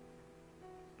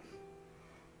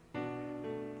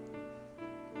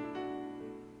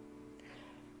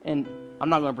 And I'm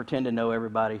not going to pretend to know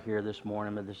everybody here this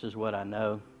morning, but this is what I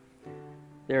know.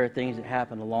 There are things that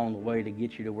happen along the way to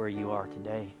get you to where you are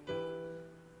today.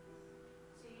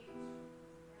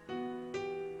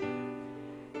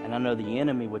 And I know the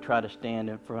enemy would try to stand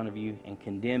in front of you and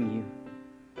condemn you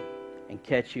and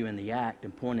catch you in the act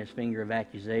and point his finger of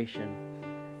accusation,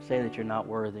 say that you're not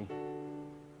worthy,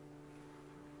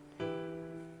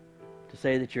 to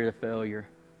say that you're a failure,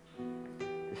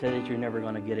 to say that you're never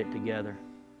going to get it together.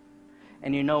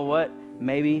 And you know what?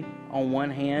 Maybe on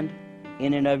one hand,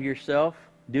 in and of yourself,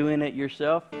 doing it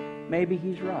yourself, maybe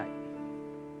he's right.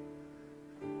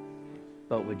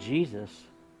 But with Jesus,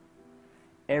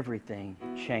 everything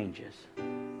changes.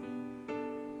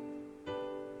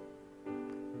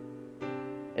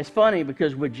 It's funny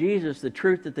because with Jesus, the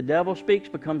truth that the devil speaks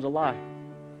becomes a lie.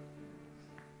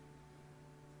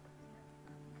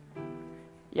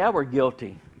 Yeah, we're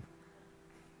guilty.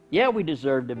 Yeah, we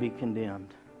deserve to be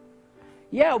condemned.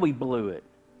 Yeah, we blew it.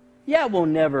 Yeah, we'll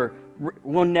never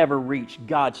reach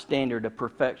God's standard of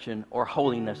perfection or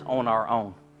holiness on our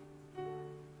own.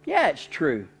 Yeah, it's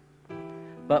true.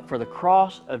 But for the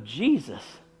cross of Jesus,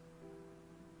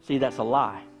 see, that's a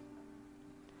lie.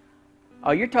 Oh,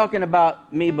 you're talking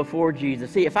about me before Jesus.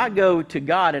 See, if I go to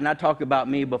God and I talk about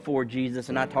me before Jesus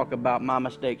and I talk about my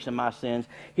mistakes and my sins,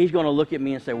 He's going to look at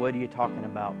me and say, what are you talking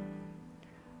about?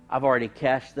 I've already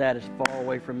cast that as far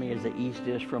away from me as the east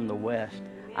is from the west.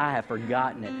 I have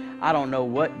forgotten it. I don't know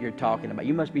what you're talking about.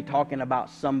 You must be talking about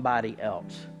somebody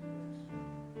else.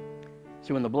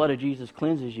 See, when the blood of Jesus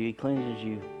cleanses you, He cleanses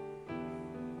you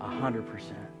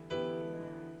 100%.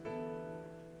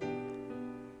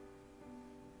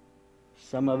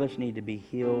 Some of us need to be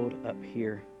healed up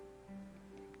here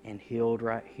and healed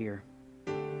right here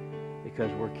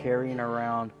because we're carrying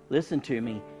around, listen to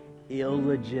me,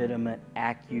 illegitimate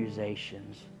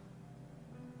accusations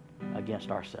against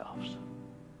ourselves.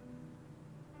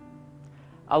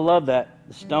 I love that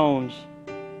the stones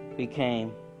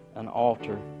became an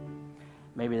altar.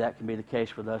 Maybe that can be the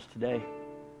case with us today.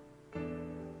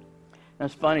 And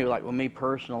it's funny, like with me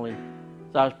personally,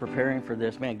 as I was preparing for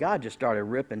this, man, God just started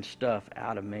ripping stuff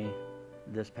out of me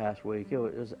this past week. It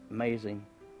was amazing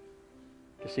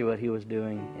to see what He was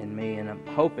doing in me, and I'm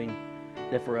hoping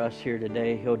that for us here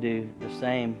today, He'll do the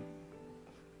same.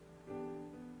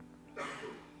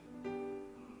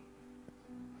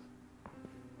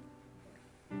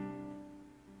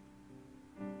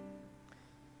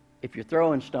 If you're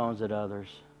throwing stones at others,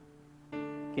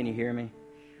 can you hear me?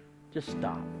 Just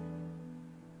stop.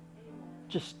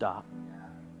 Just stop.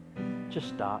 Just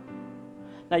stop.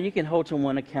 Now you can hold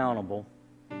someone accountable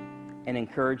and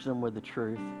encourage them with the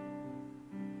truth.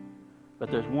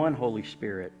 But there's one Holy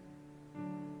Spirit,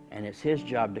 and it's His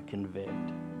job to convict.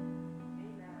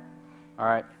 All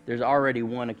right? There's already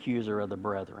one accuser of the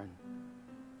brethren.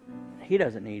 He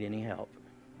doesn't need any help.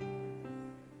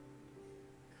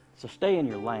 So stay in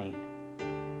your lane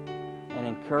and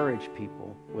encourage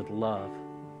people with love.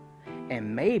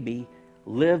 And maybe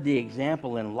live the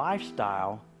example and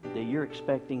lifestyle that you're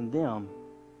expecting them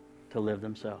to live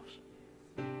themselves.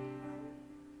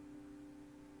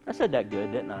 I said that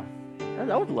good, didn't I?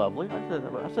 That was lovely. I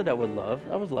said that with love.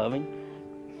 That was loving.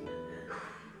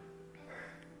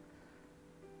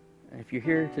 And if you're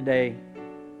here today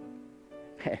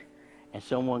and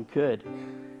someone could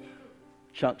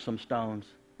chunk some stones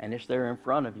and it's there in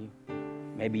front of you,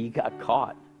 maybe you got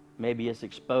caught. Maybe it's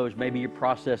exposed. Maybe you're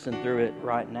processing through it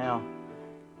right now.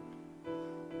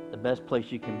 The best place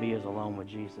you can be is alone with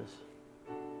Jesus.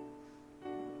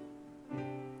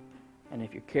 And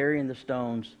if you're carrying the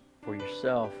stones for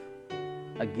yourself,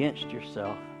 against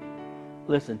yourself,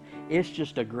 listen, it's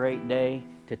just a great day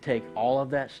to take all of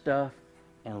that stuff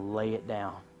and lay it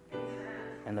down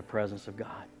in the presence of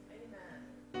God.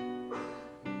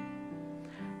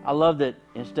 I love that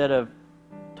instead of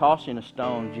tossing a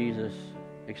stone, Jesus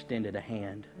extended a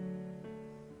hand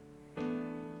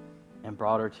and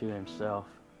brought her to Himself.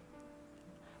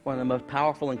 One of the most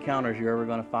powerful encounters you're ever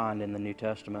going to find in the New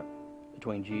Testament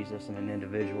between Jesus and an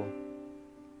individual.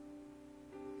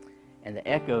 And the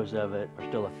echoes of it are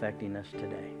still affecting us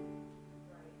today.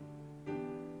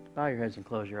 Bow your heads and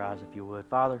close your eyes if you would.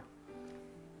 Father,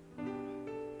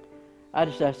 I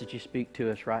just ask that You speak to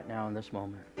us right now in this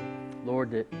moment. Lord,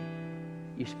 that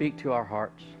You speak to our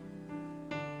hearts.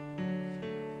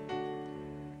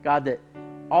 God, that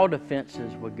all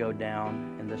defenses would go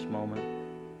down in this moment.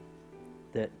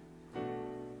 That,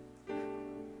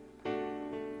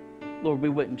 Lord, we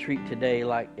wouldn't treat today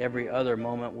like every other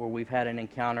moment where we've had an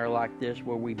encounter like this,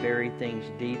 where we bury things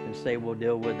deep and say we'll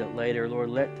deal with it later. Lord,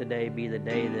 let today be the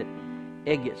day that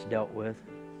it gets dealt with.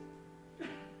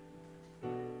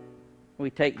 We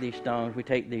take these stones, we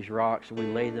take these rocks, and we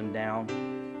lay them down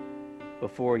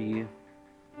before You,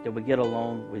 that we get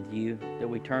alone with You, that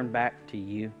we turn back to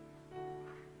You.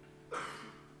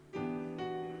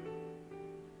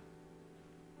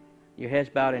 Your head's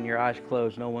bowed and your eyes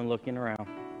closed, no one looking around.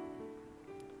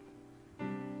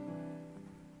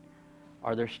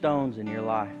 Are there stones in your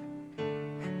life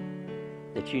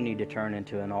that you need to turn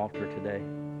into an altar today.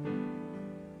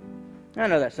 I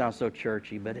know that sounds so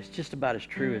churchy, but it's just about as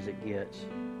true as it gets.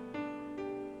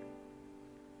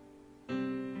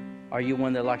 Are you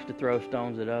one that likes to throw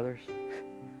stones at others?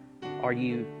 Are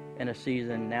you in a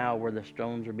season now where the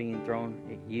stones are being thrown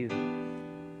at you?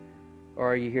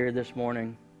 Or are you here this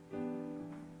morning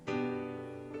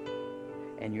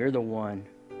and you're the one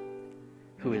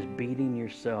who is beating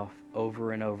yourself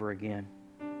over and over again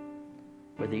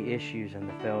with the issues and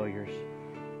the failures?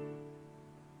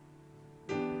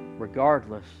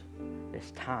 Regardless,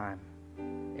 it's time.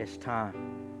 It's time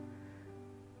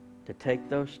to take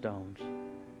those stones,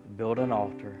 build an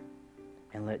altar,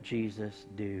 and let Jesus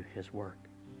do His work.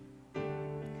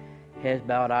 Heads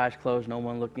bowed, eyes closed, no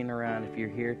one looking around. If you're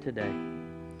here today,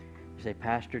 you say,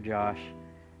 Pastor Josh,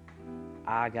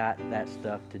 I got that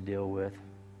stuff to deal with.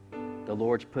 The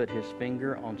Lord's put His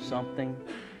finger on something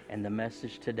and the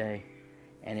message today,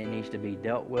 and it needs to be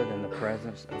dealt with in the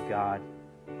presence of God.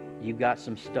 You've got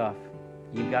some stuff.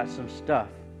 You've got some stuff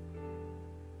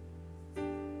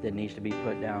that needs to be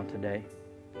put down today.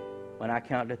 When I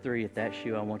count to 3, if that's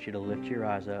you, I want you to lift your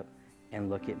eyes up and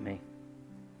look at me.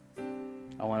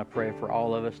 I want to pray for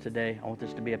all of us today. I want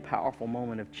this to be a powerful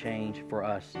moment of change for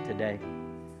us today.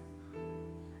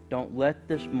 Don't let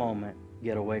this moment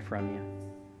get away from you.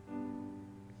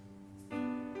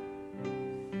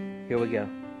 Here we go.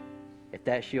 If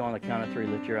that's you, on the count of 3,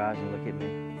 lift your eyes and look at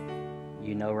me.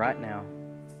 You know right now.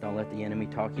 Don't let the enemy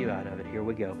talk you out of it. Here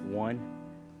we go. 1,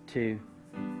 2,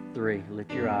 3.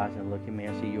 Lift your eyes and look at me.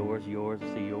 I see yours, yours, I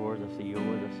see yours, I see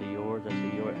yours, I see yours, I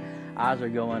see yours. Eyes are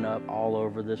going up all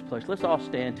over this place. Let's all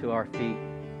stand to our feet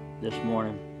this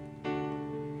morning.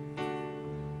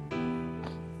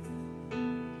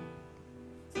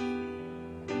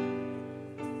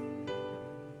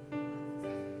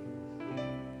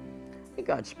 I think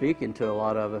God's speaking to a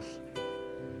lot of us.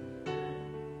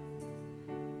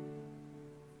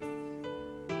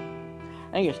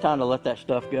 I think it's time to let that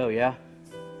stuff go, yeah?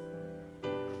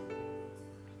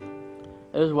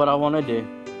 This is what I want to do.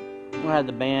 I'm going to have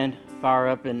the band fire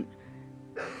up, and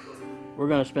we're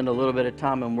going to spend a little bit of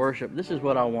time in worship. This is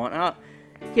what I want. I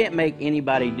can't make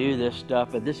anybody do this stuff,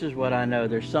 but this is what I know.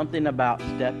 There's something about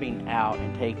stepping out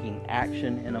and taking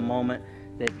action in a moment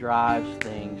that drives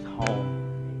things home.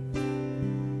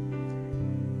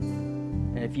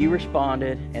 And if you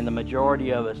responded, and the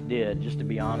majority of us did, just to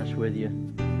be honest with you,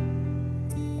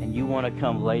 and you want to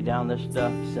come lay down this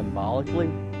stuff symbolically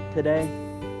today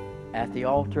at the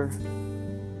altar,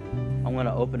 I'm going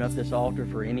to open up this altar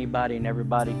for anybody and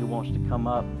everybody who wants to come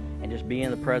up and just be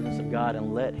in the presence of God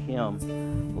and let Him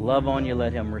love on you,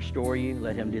 let Him restore you,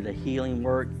 let Him do the healing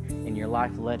work in your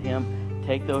life, let Him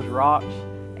take those rocks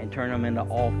and turn them into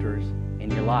altars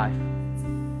in your life.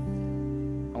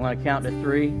 I'm going to count to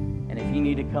 3, and if you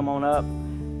need to come on up,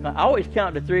 I always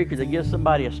count to 3 because it gives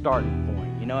somebody a starting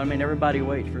point. You know what I mean? Everybody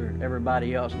waits for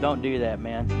everybody else. Don't do that,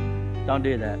 man. Don't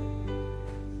do that.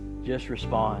 Just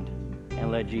respond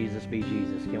and let Jesus be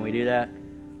Jesus. Can we do that?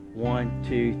 1,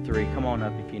 2, 3. Come on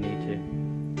up if you need to.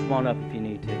 Come on up if you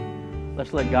need to.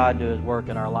 Let's let God do His work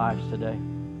in our lives today.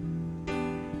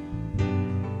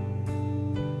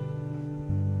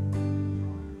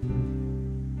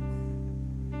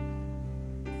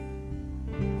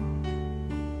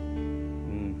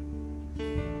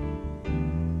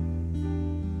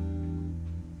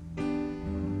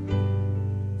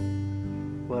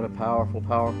 What a powerful,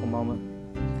 powerful moment.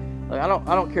 Look, I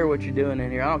don't care what you're doing in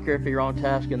here. I don't care if you're on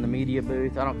task in the media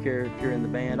booth. I don't care if you're in the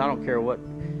band. I don't care what.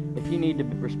 If you need to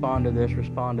respond to this,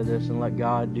 and let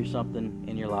God do something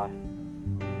in your life.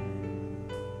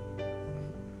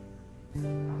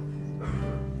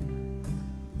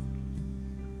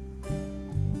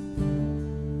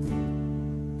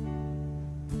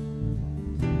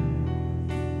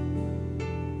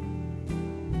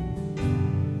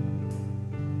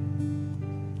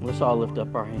 Let's all lift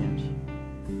up our hands.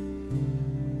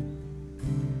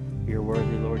 You're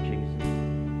worthy, Lord Jesus.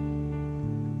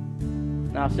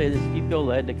 Now I'll say this, if you feel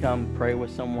led to come pray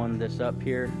with someone that's up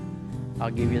here,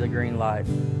 I'll give you the green light.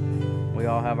 We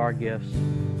all have our gifts.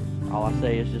 All I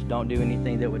say is just don't do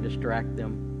anything that would distract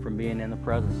them from being in the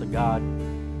presence of God.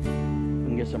 We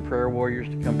can get some prayer warriors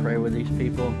to come pray with these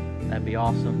people. That'd be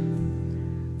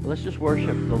awesome. But let's just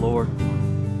worship the Lord.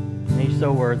 He's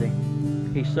so worthy.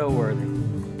 He's so worthy.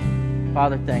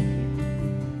 Father, thank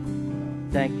you.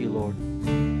 Thank you, Lord,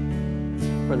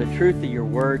 for the truth of your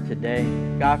word today.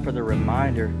 God, for the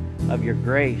reminder of your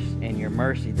grace and your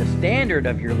mercy, the standard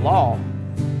of your law.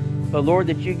 But Lord,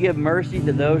 that you give mercy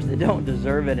to those that don't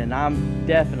deserve it, and I'm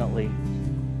definitely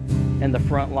in the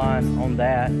front line on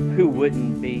that. Who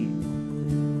wouldn't be?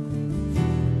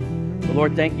 But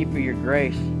Lord, thank you for your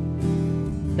grace.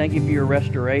 Thank you for your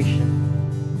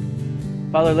restoration.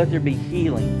 Father, let there be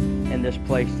healing in this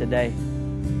place today.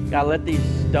 God, let these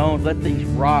stones, let these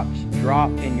rocks drop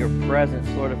in your presence.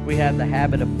 Lord, if we have the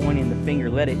habit of pointing the finger,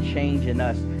 let it change in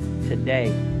us today.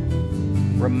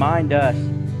 Remind us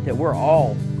that we're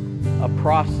all a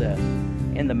process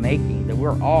in the making, that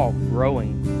we're all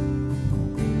growing.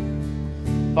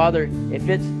 Father, if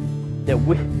it's that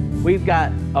we've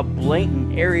got a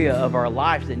blatant area of our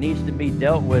lives that needs to be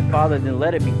dealt with, Father, then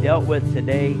let it be dealt with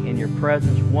today in your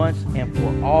presence once and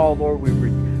for all. Lord,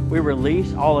 we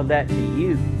release all of that to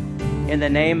you in the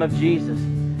name of Jesus.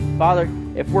 Father,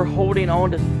 if we're holding on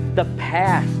to the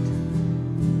past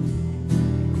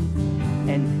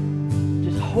and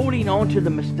just holding on to the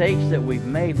mistakes that we've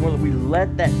made, Lord, we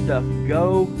let that stuff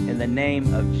go in the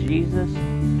name of Jesus.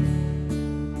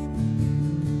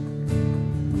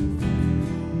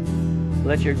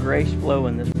 Let your grace flow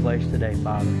in this place today,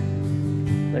 Father.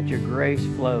 Let your grace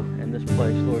flow in this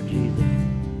place, Lord Jesus.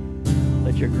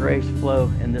 Let your grace flow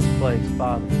in this place,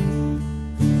 Father.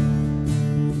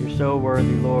 You're so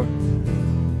worthy, Lord.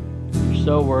 You're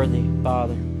so worthy,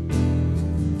 Father.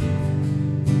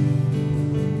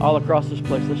 All across this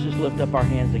place, let's just lift up our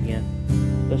hands again.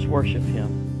 Let's worship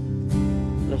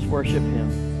Him. Let's worship Him.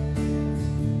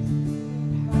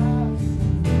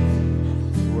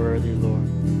 Worthy, Lord.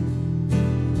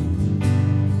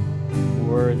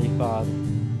 Worthy, Father.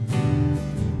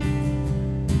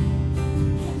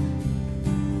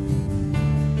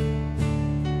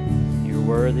 You're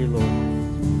worthy, Lord.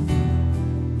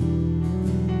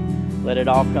 Let it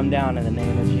all come down in the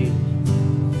name of Jesus.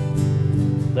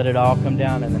 Let it all come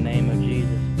down in the name of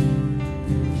Jesus.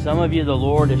 Some of you, the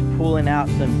Lord is pulling out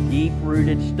some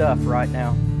deep-rooted stuff right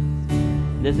now.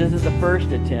 This isn't the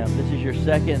first attempt. This is your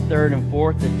second, third, and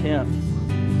fourth attempt.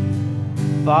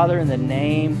 Father, in the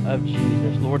name of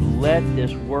Jesus, Lord, let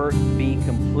this work be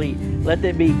complete. Let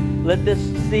this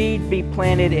seed be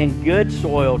planted in good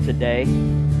soil today.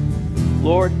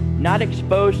 Lord, not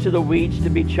exposed to the weeds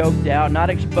to be choked out, not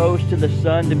exposed to the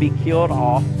sun to be killed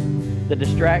off, the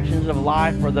distractions of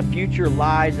life or the future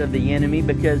lies of the enemy,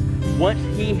 because once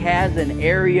he has an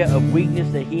area of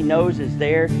weakness that he knows is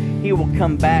there, he will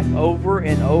come back over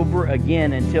and over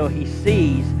again until he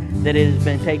sees that it has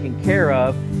been taken care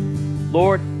of.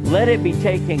 Lord, let it be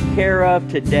taken care of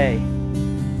today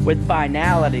with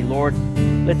finality, Lord.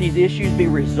 Let these issues be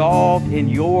resolved in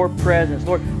your presence.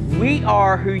 Lord, we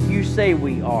are who you say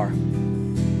we are.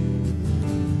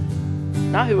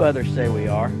 Not who others say we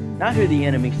are. Not who the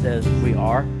enemy says we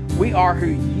are. We are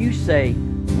who you say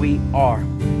we are.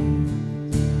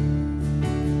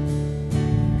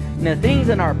 And the things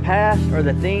in our past are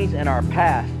the things in our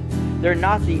past. They're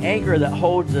not the anchor that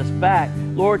holds us back.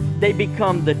 Lord, they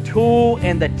become the tool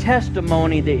and the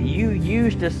testimony that you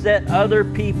use to set other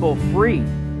people free.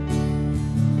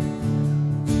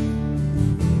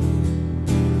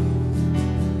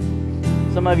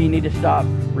 Some of you need to stop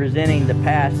resenting the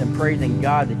past and praising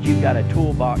God that you've got a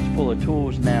toolbox full of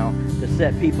tools now to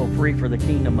set people free for the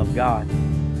kingdom of God.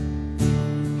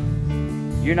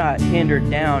 You're not hindered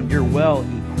down. You're well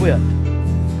equipped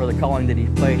for the calling that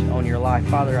He's placed on your life.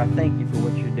 Father, I thank you for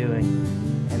what you're doing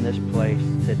in this place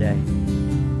today.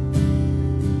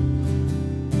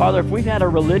 Father, if we've had a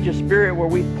religious spirit where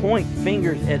we point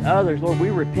fingers at others, Lord, we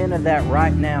repent of that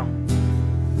right now.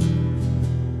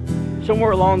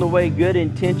 Somewhere along the way, good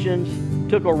intentions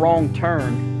took a wrong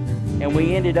turn, and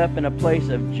we ended up in a place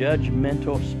of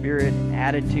judgmental spirit,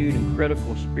 attitude, and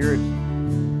critical spirits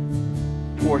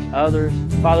towards others.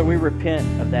 Father, we repent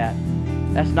of that.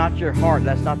 That's not your heart.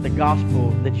 That's not the gospel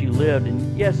that you lived.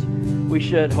 And yes, we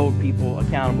should hold people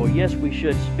accountable. Yes, we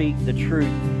should speak the truth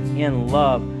in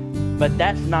love. But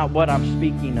that's not what I'm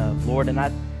speaking of, Lord. And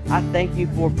I thank you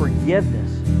for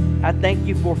forgiveness. I thank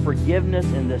you for forgiveness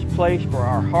in this place, for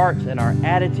our hearts and our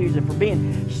attitudes, and for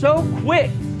being so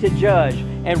quick to judge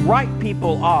and write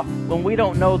people off when we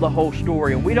don't know the whole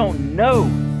story and we don't know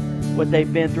what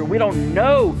they've been through. We don't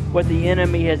know what the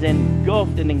enemy has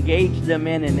engulfed and engaged them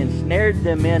in and ensnared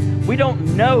them in. We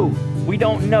don't know,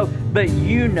 but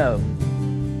you know.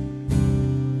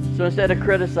 So instead of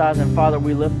criticizing, Father,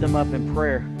 we lift them up in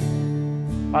prayer.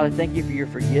 Father, thank you for your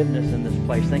forgiveness in this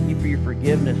place. Thank you for your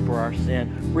forgiveness for our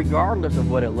sin, regardless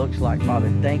of what it looks like. Father,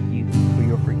 thank you for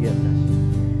your forgiveness.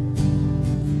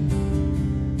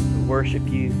 We worship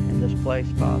you in this place,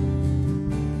 Father.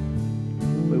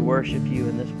 We worship you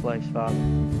in this place, Father.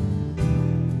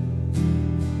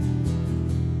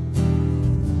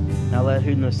 Now let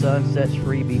whom the Son sets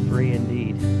free be free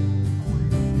indeed.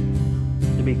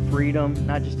 To be freedom,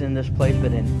 not just in this place,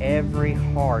 but in every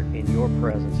heart in your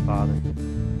presence, Father.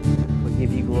 We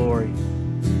give you glory.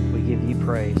 We give you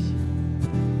praise.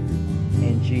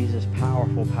 In Jesus'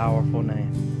 powerful, powerful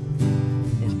name.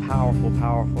 His powerful,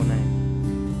 powerful name.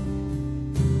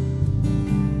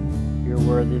 You're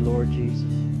worthy, Lord Jesus.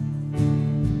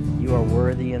 You are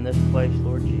worthy in this place,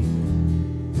 Lord Jesus.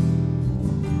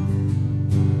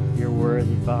 You're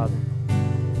worthy, Father.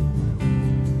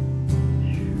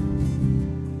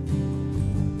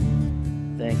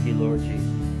 Thank you, Lord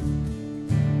Jesus.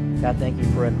 God, thank you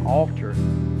for an altar.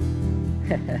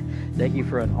 Thank you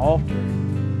for an altar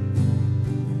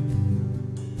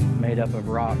made up of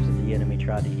rocks that the enemy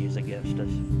tried to use against us.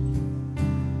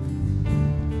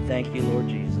 Thank you, Lord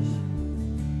Jesus,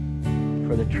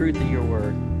 for the truth of your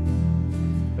word,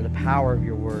 for the power of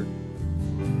your word,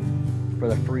 for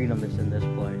the freedom that's in this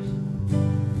place.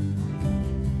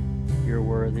 You're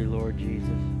worthy, Lord Jesus.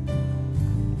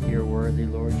 You're worthy,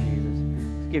 Lord Jesus.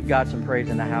 Let's give God some praise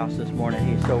in the house this morning.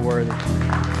 He's so worthy.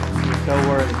 He's so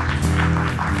worthy.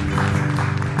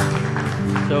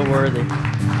 So worthy.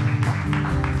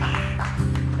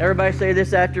 Everybody say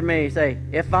this after me. Say,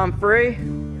 if I'm free,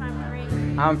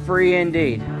 I'm free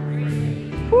indeed.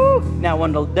 Woo! Now,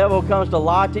 when the devil comes to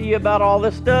lie to you about all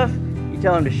this stuff, you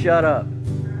tell him to shut up.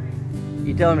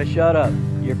 You tell him to shut up.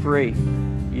 You're free.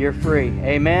 You're free.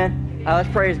 Amen? Let's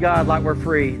praise God like we're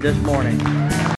free this morning.